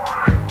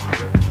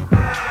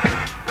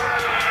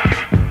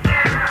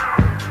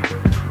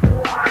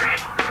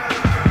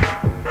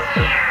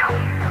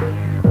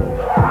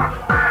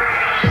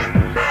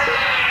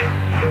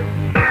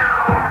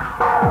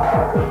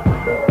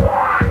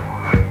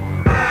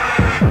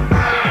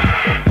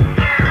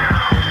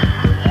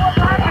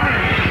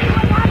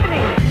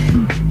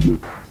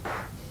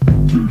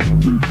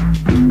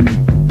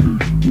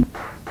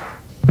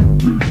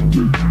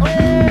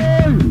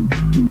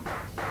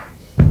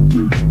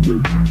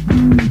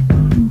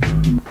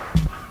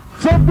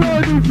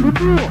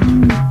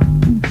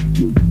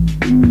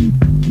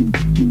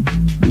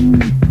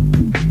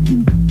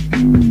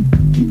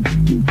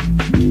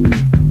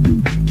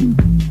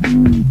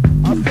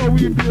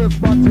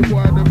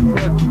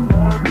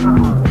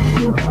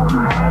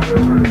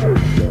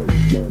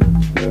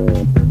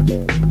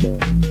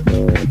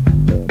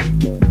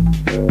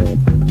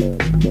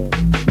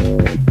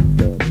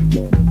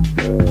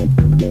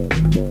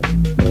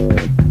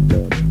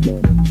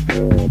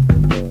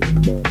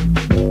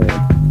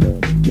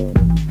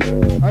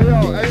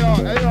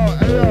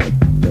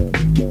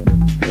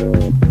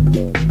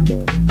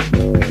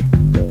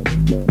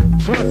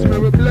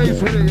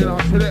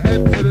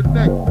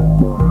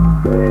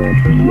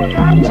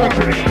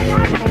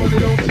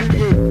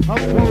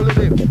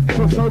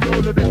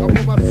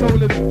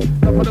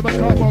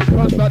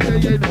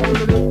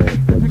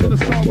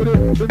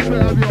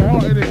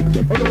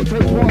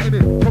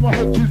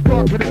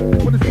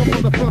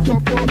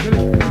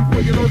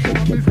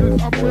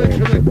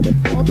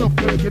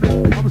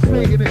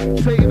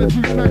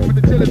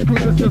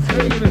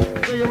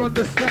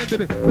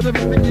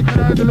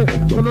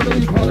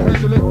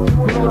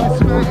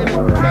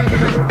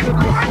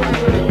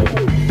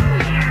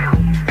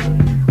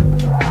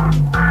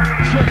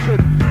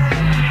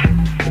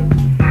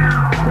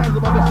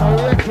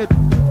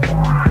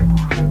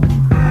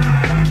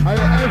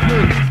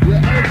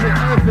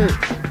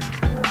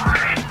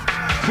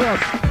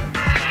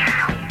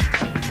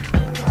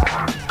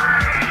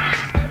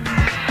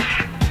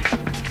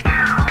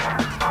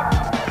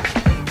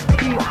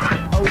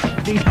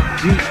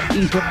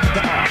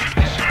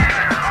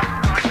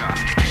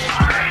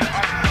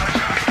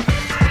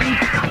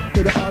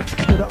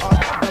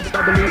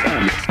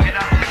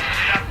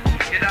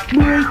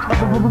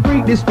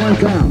 Break this one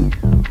down,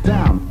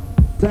 down,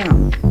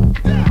 down,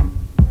 down,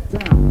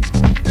 down, down.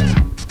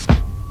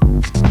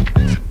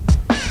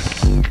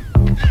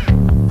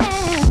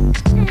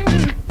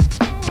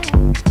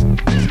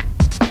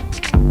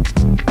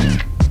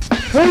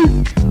 Hey!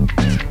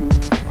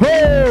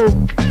 Oh!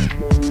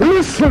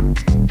 Listen!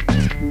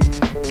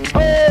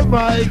 Oh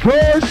my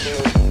gosh!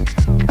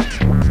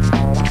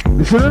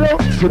 Listen it up,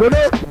 listen it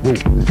up,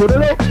 listen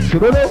it up,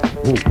 listen it up.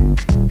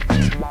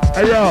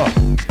 Hey yo!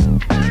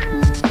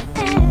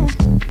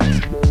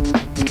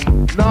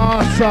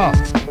 Nah, sir.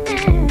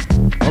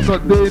 I'm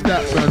not doing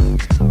that, man.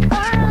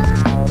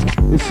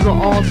 It's not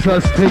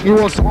answers thing. He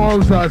wants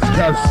answers,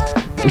 cuz.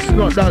 It's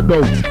not that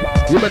though.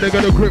 You better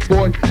get a grip,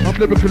 boy. I'm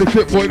lyrically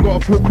fit, boy.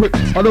 Got a full grip.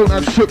 I don't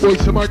have shit, boy.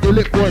 So mind your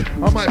lip, boy.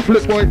 I might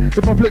flip, boy.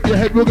 If I flip your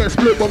head, we'll get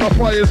split, boy. My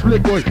fire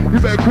split, boy. You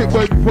better quit,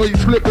 boy, before you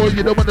slip, boy.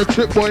 You don't want to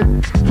trip, boy.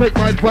 Take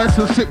my advice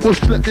and sit,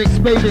 bush. Let me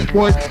explain it,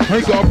 boy. I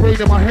ain't got a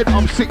brain in my head.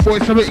 I'm sick, boy.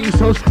 17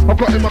 cells I've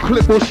got in my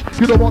clip, bush.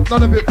 You don't want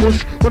none of it,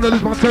 bush. When I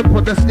lose my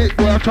temper, that's it,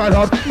 boy. I tried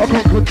hard. I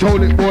can't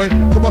control it, boy.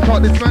 But I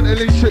can't dismantle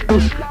this shit,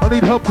 bush. I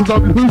need help because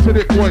I'm losing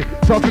it, boy.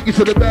 So I think you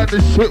should abandon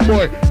this shit,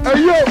 boy.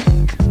 Hey, yo!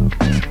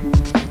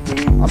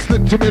 I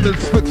slipped him in and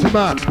slipped him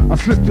out. I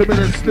slipped him in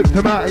and slipped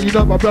him out. And you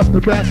know my brother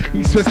back.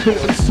 He says thought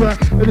and swear.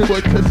 Any boy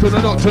testing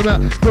and knocked him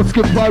out. Got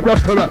skip 5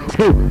 rough to that.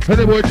 Oh,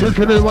 any boy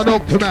testing and I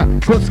knocked him out.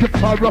 Got skip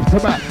 5 rough to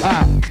that.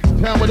 Ah,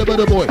 town with a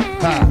better boy.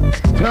 Ah,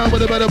 town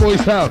with a better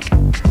boy's house.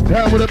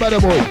 Town with a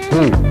better boy.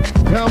 Oh,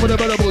 town with a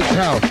better boy's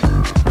house.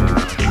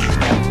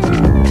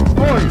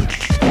 Oi,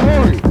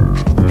 oi.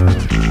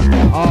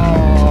 Ah.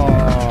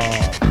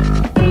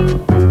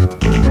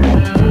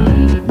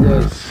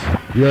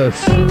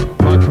 Yes.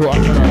 Micro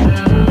after that.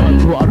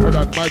 Micro after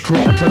that. Micro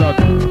after that.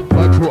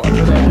 Micro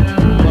after that.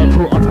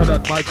 Micro after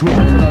that. Micro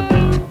after that.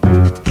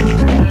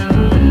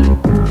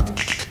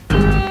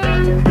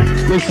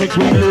 Listen to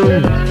me.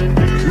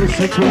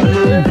 Listen to me.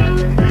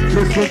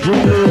 Listen to me.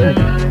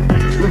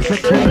 Listen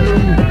to me.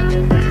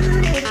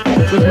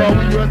 Look how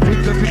we run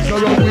things and things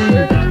around we.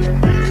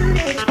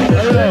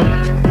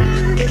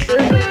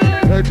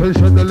 Hey, pay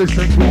attention to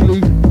listen to me.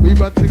 We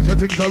run things and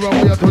things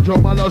around me. I told you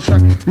my last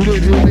track. You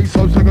didn't hear me,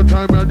 so second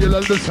time round you'll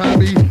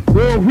understand me.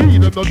 No we,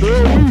 them no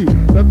we.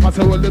 Them pass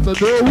well, them no we.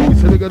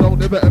 So nigga don't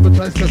never ever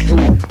try step to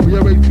we. We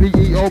are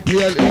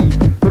H-P-E-O-P-L-E.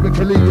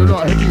 Typically you're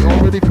not heavy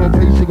already for a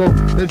pace you go.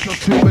 There's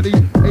just too many. 8 in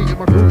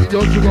my crew, in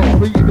yours you got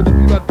 3. Even if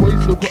you bad boys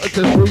still got a test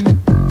 3.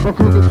 My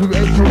crew goes through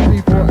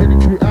H-O-P for any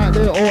crew out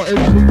there or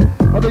MC.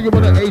 I know you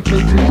want an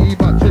H-A-T-E,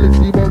 but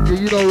jealousy won't get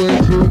you nowhere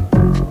to.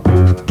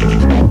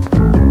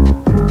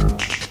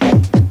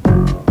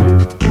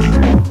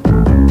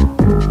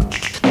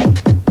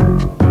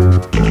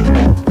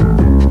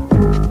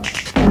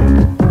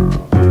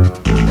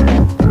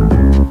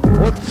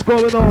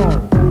 Going on?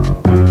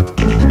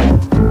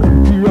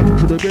 Be ready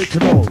to the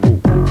bacon on.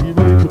 Be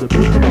ready to the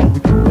bacon on. Be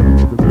ready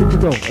to the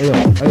bacon on. Ayo,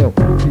 ayo.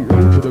 Be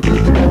ready to the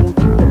bacon on.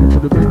 Be ready to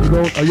the bacon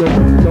on. Ayo,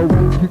 ayo.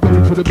 Be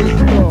ready to the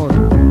bacon on.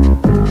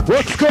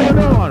 What's going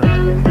on?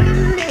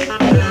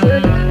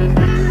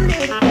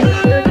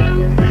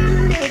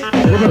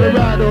 We're gonna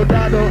ride or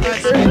die, don't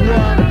ask me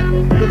why.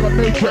 We're gonna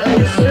make your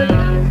ace.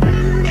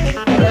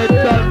 I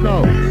don't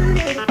know.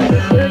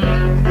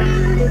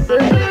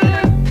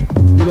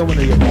 You don't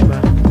wanna get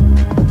smacked.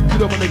 You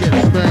don't wanna get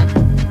smacked.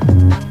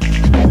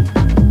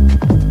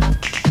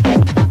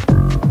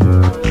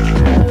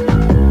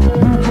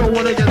 You don't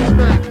wanna get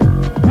smacked.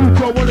 You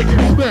don't wanna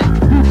get smacked.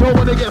 You don't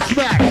wanna get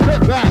smacked.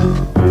 Step back.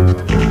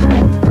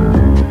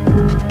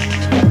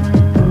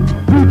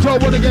 You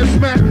don't wanna get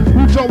smacked.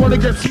 You don't wanna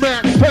get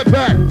smacked. Step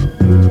back.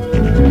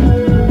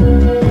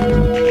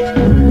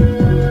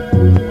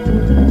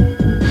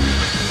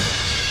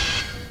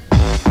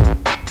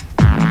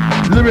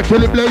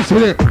 Lyrically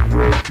blazing it.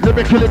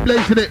 Lyrically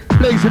blazing it,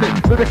 blazing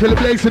it, lyrically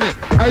blazing it.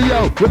 Hey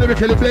yo, we're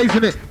lyrically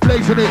blazing it,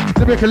 blazing it,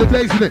 lyrically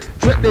blazing it.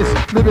 Check this,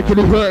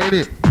 lyrically hurting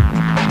it.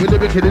 We're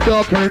lyrically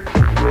darkening.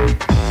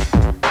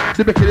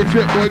 Lyrically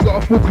trip, boy,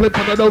 got a full clip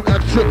and I don't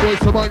have shit, boy.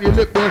 So mind your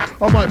lip, boy.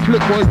 I might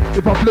flip, boy.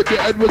 If I flip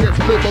your head, we'll get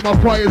split, but my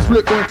fire's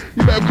flip, boy.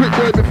 You better grip,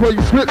 boy, before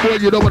you slip, boy.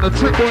 You don't want to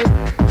trip, boy.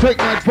 Take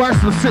my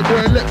advice and sit,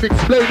 boy, and let me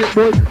explain it,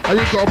 boy. I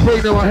ain't got a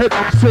brain in my head,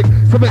 I'm sick.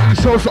 So make these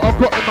shows that I've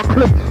got in my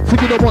clip. So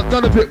you don't want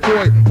none of it,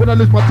 boy. When I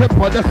lose my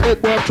temper, that's it,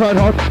 boy. I've tried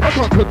hard, I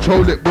can't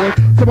control it, boy.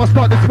 So I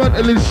start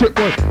dismantling shit,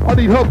 boy. I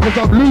need help because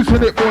I'm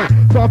losing it, boy.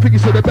 So I think you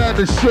should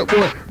abandon shit,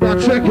 boy. Now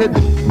check it.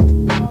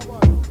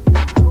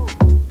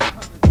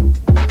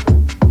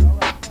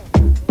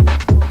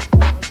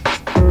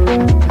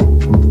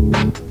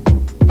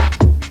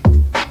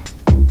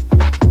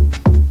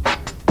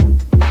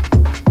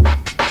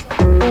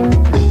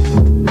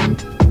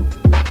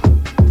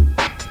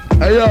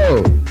 Hey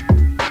yo,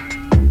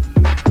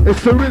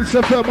 it's the Rinse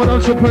FM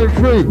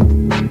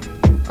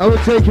 100.3 and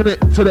we're taking it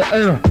to the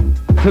end,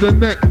 to the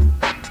neck.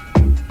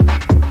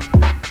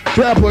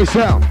 Bad boy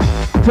sound,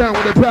 down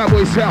with the bad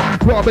boy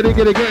sound. Robin ain't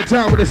gonna get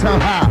down with the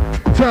sound high.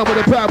 Down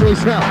with the bad boy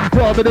sound.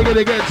 Robin ain't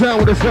gonna get down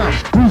with the sound.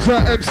 Who's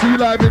that MC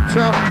live in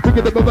town?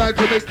 Bigger than my bag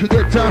to make you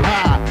get down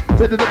high.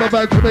 Better than my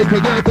bag to make you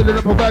get, better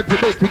than my bag to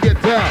make you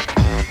get down.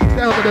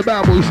 Down with the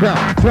bad boy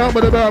sound. Down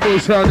with the bad boy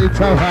sound in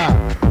town high.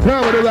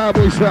 Down with the bad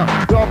boy sound.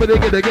 Robin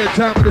ain't gonna get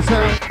down with the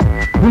sound.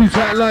 Who's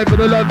that live in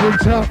the London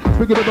town?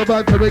 Bigger than my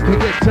bag to make you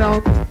get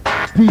down.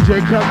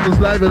 DJ Campbell's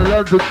live in the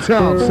London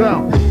town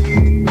sound.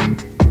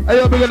 Hey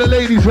yo, we got the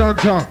ladies round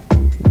town.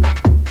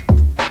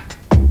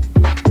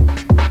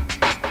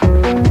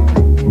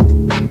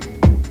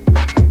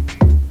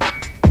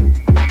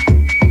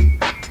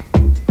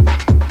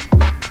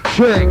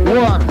 Check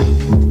one.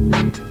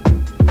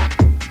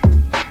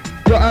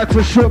 Yo, out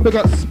to short, we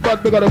got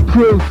Spud, we got a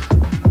crew.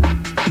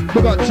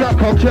 We got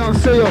Jack, I can't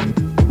see him.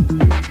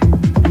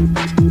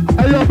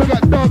 Hey Hey, yo, we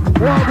got Doug,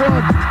 one.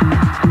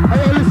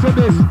 Hey, yo, listen to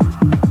this.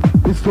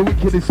 It's the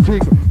wickedest thing.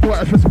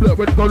 What if it's split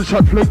when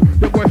gunshot fling?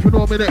 The boy for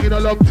no minute in a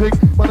long thing.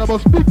 Man, I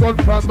must be gun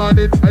fan man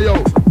in. Hey,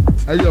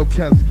 yo,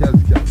 Cas.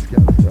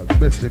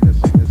 Messy.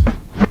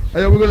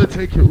 Hey, yo, we're gonna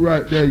take it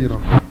right there, you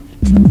know.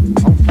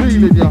 I'm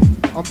feeling ya.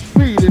 I'm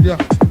feeling ya.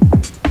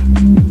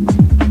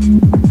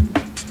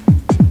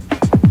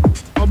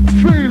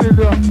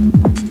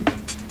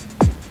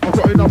 I've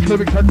got enough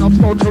lyrics and enough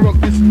sound to rock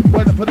this.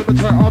 When I put them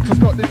try hard to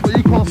stop this, but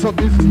you can't stop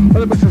this. And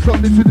I'm to stop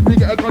this with the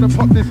big, I gotta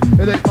pop this.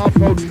 It ain't my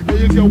fault. Yeah,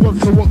 your girl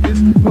wants to walk this.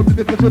 From the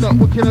difference you're not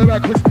working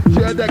around, cause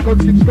she had that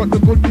Godsgift, got the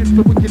good gifts,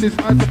 the wickedness.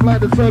 I supply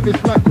the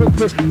service like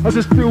breakfast. I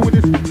just deal with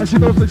this, and she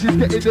knows that she's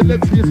getting the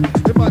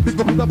lengthiest. It might be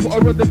because I put her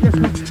on the guest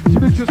list. She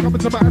bitch just coming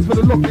to my house for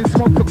the lock this,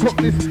 want to cock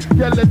this.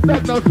 Yeah, let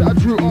that know that I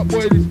drew up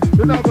boy this.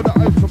 Then I got the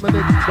ice from my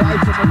neck, the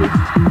ice from my wrist.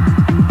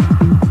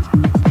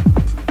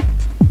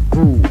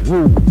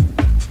 Ooh.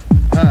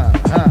 Ha.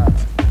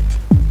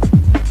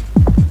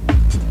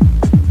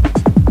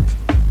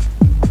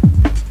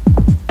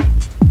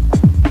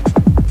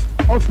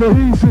 Off the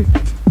easy,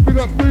 big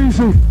up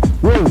breezy.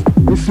 Whoa,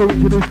 it's so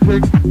wickedest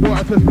thing.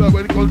 What if it's like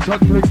when gunshot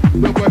fling?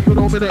 The boy for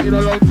no minute in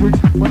a long thing.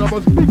 When I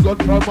must be gun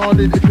from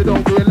morning. If you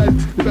don't realize,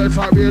 you better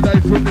start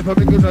realizing. If I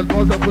make it and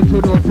pause up with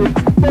you nothing.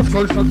 Must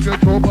gunshot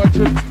straight over my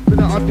chin. Then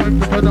I have time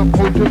to turn up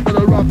potent for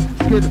the rough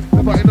skin.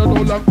 Never in a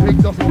no long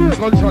thing, just be a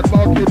gunshot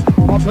market.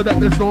 After that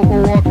there's no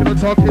more walking and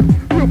talking.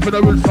 Real for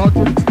the real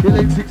starting. You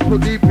ain't 6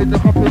 foot deep in the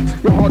coffin.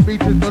 Your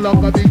heartbeat is no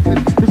longer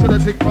beating. You should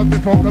have think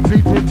before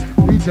completing.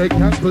 DJ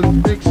Caspa's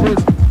mixing.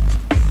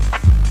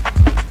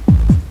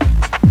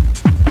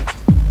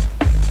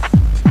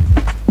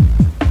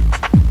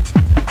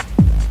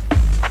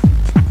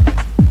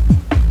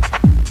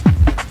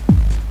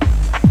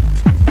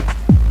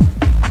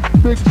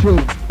 Big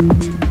tune.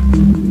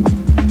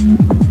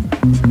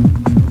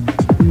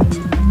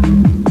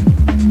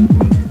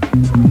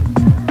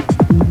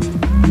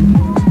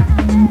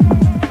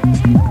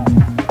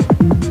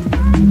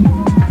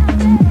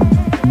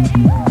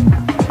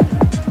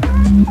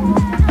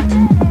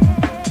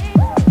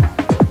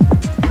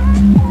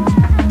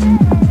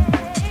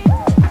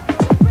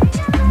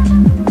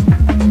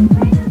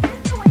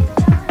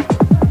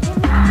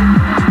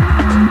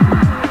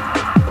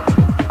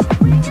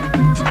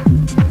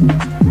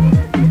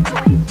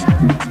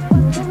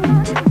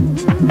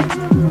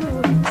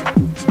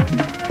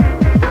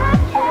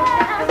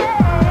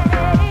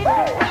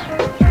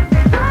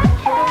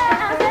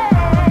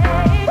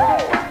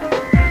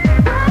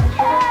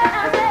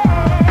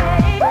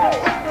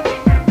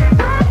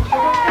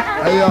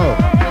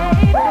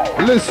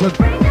 Listen,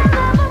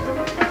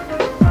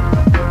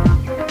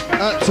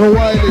 that's a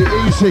Wiley,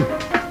 easy.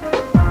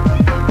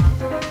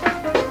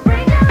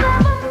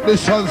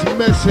 This one's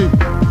messy.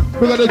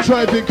 We got a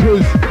driving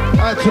cruise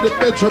out to the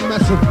bedroom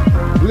massive.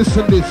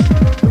 Listen this.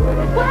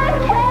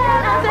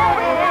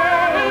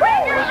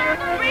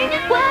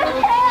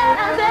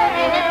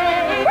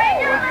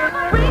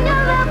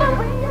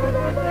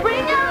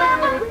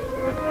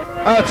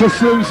 Out to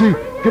Susie,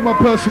 give my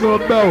personal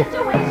bell.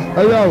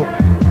 Hey yo.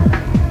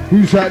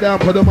 Who's right down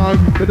for the mind?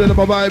 But then I'm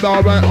a vibe,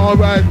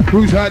 alright.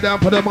 Who's right down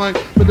for the mind?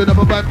 But then I'm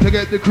a vibe to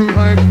get the crew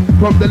high.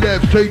 From the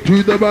left straight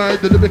to the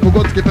right. The lyrical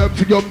Godsgift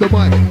empty on the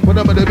mic. When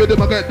I'm in the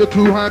rhythm, I get the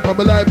crew high. I'm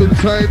alive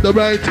inside the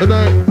right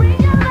tonight.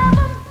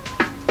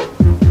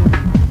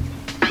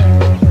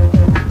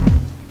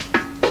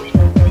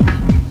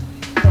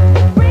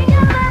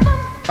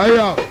 Hey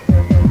yo,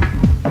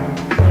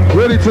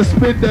 ready to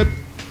spin them?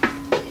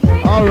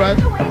 Alright,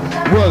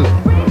 well,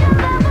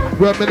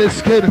 grab me the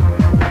skin.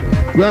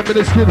 Grab me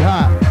the skin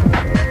high.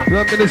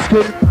 Grab me the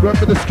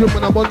skin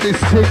when I'm on this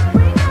thing.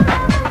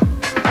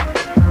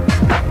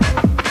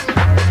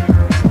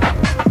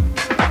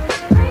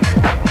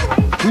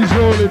 He's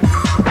rolling.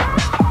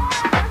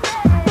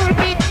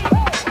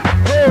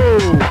 Oh!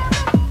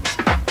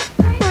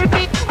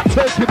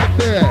 Taking it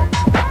there.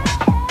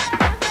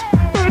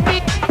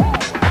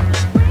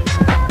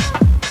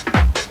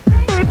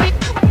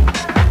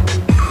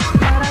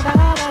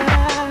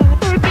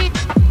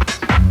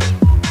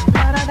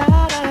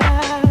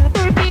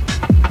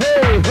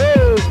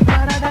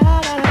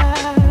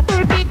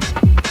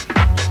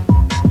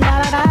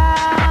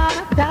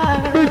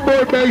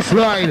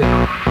 Baseline.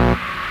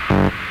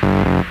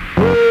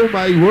 Oh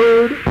my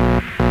word.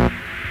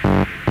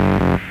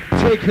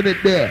 Taking it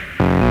there.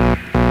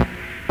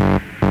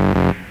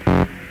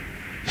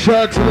 Shout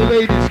out to the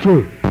ladies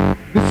crew.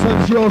 This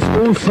one's yours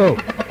also.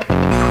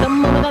 The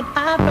moment that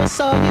I first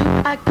saw you,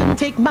 I couldn't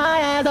take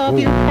my eyes off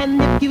you.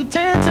 And if you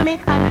turn to me,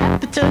 I'd have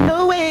to turn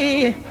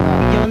away.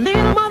 You're a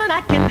little more than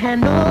I can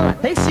handle. I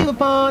place you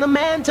upon a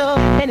mantle.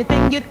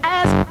 Anything you'd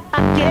ask,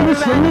 I'd get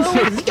around. You're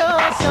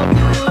so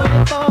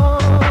beautiful.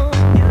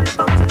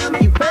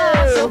 You are so beautiful. You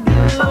are so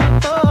beautiful.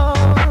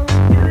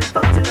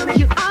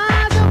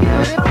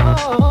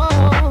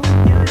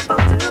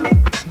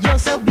 You're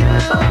so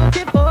beautiful.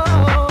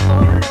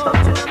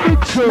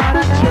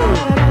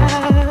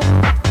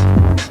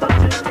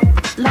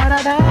 La da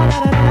da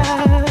da da.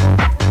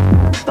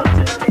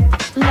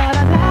 La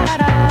da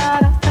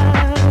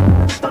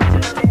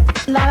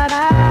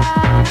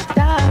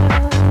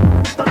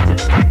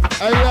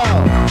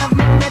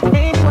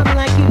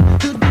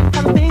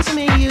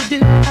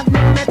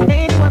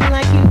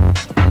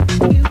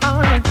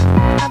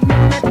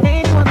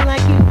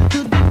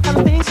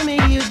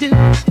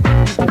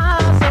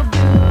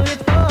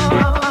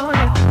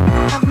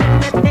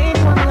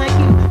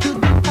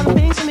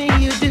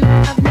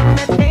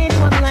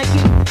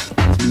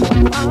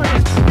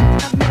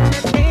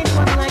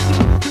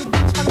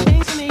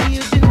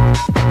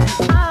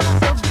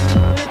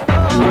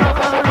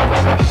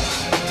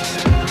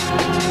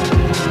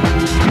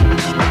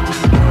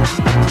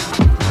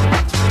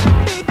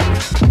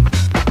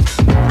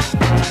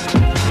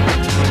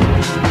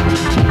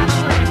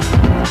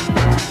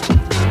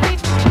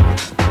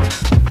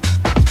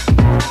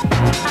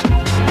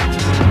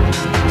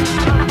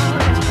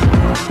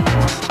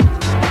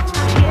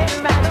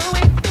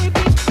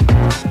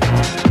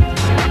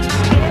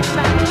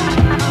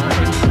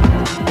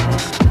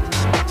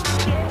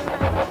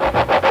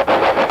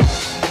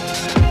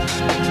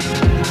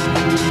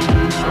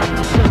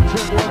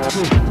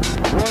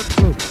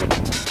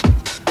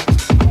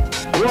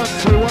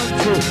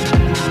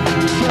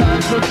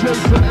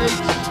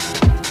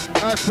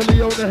to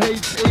Leona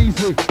H.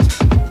 Easy. Go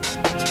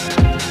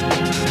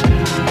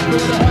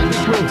to Honey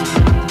Crew.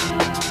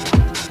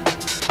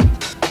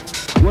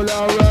 Well,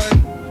 alright.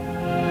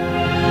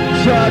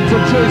 Shout out to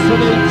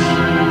Jason H.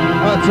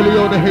 Out to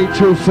Leona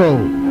H. also.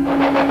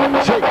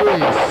 Check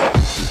this.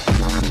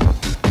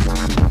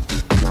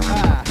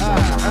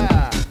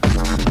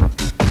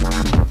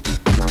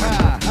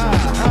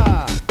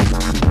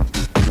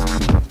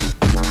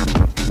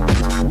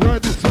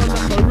 Ride this one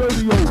like a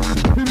rodeo.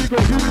 Here we go,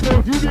 here we go,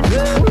 here we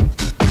go.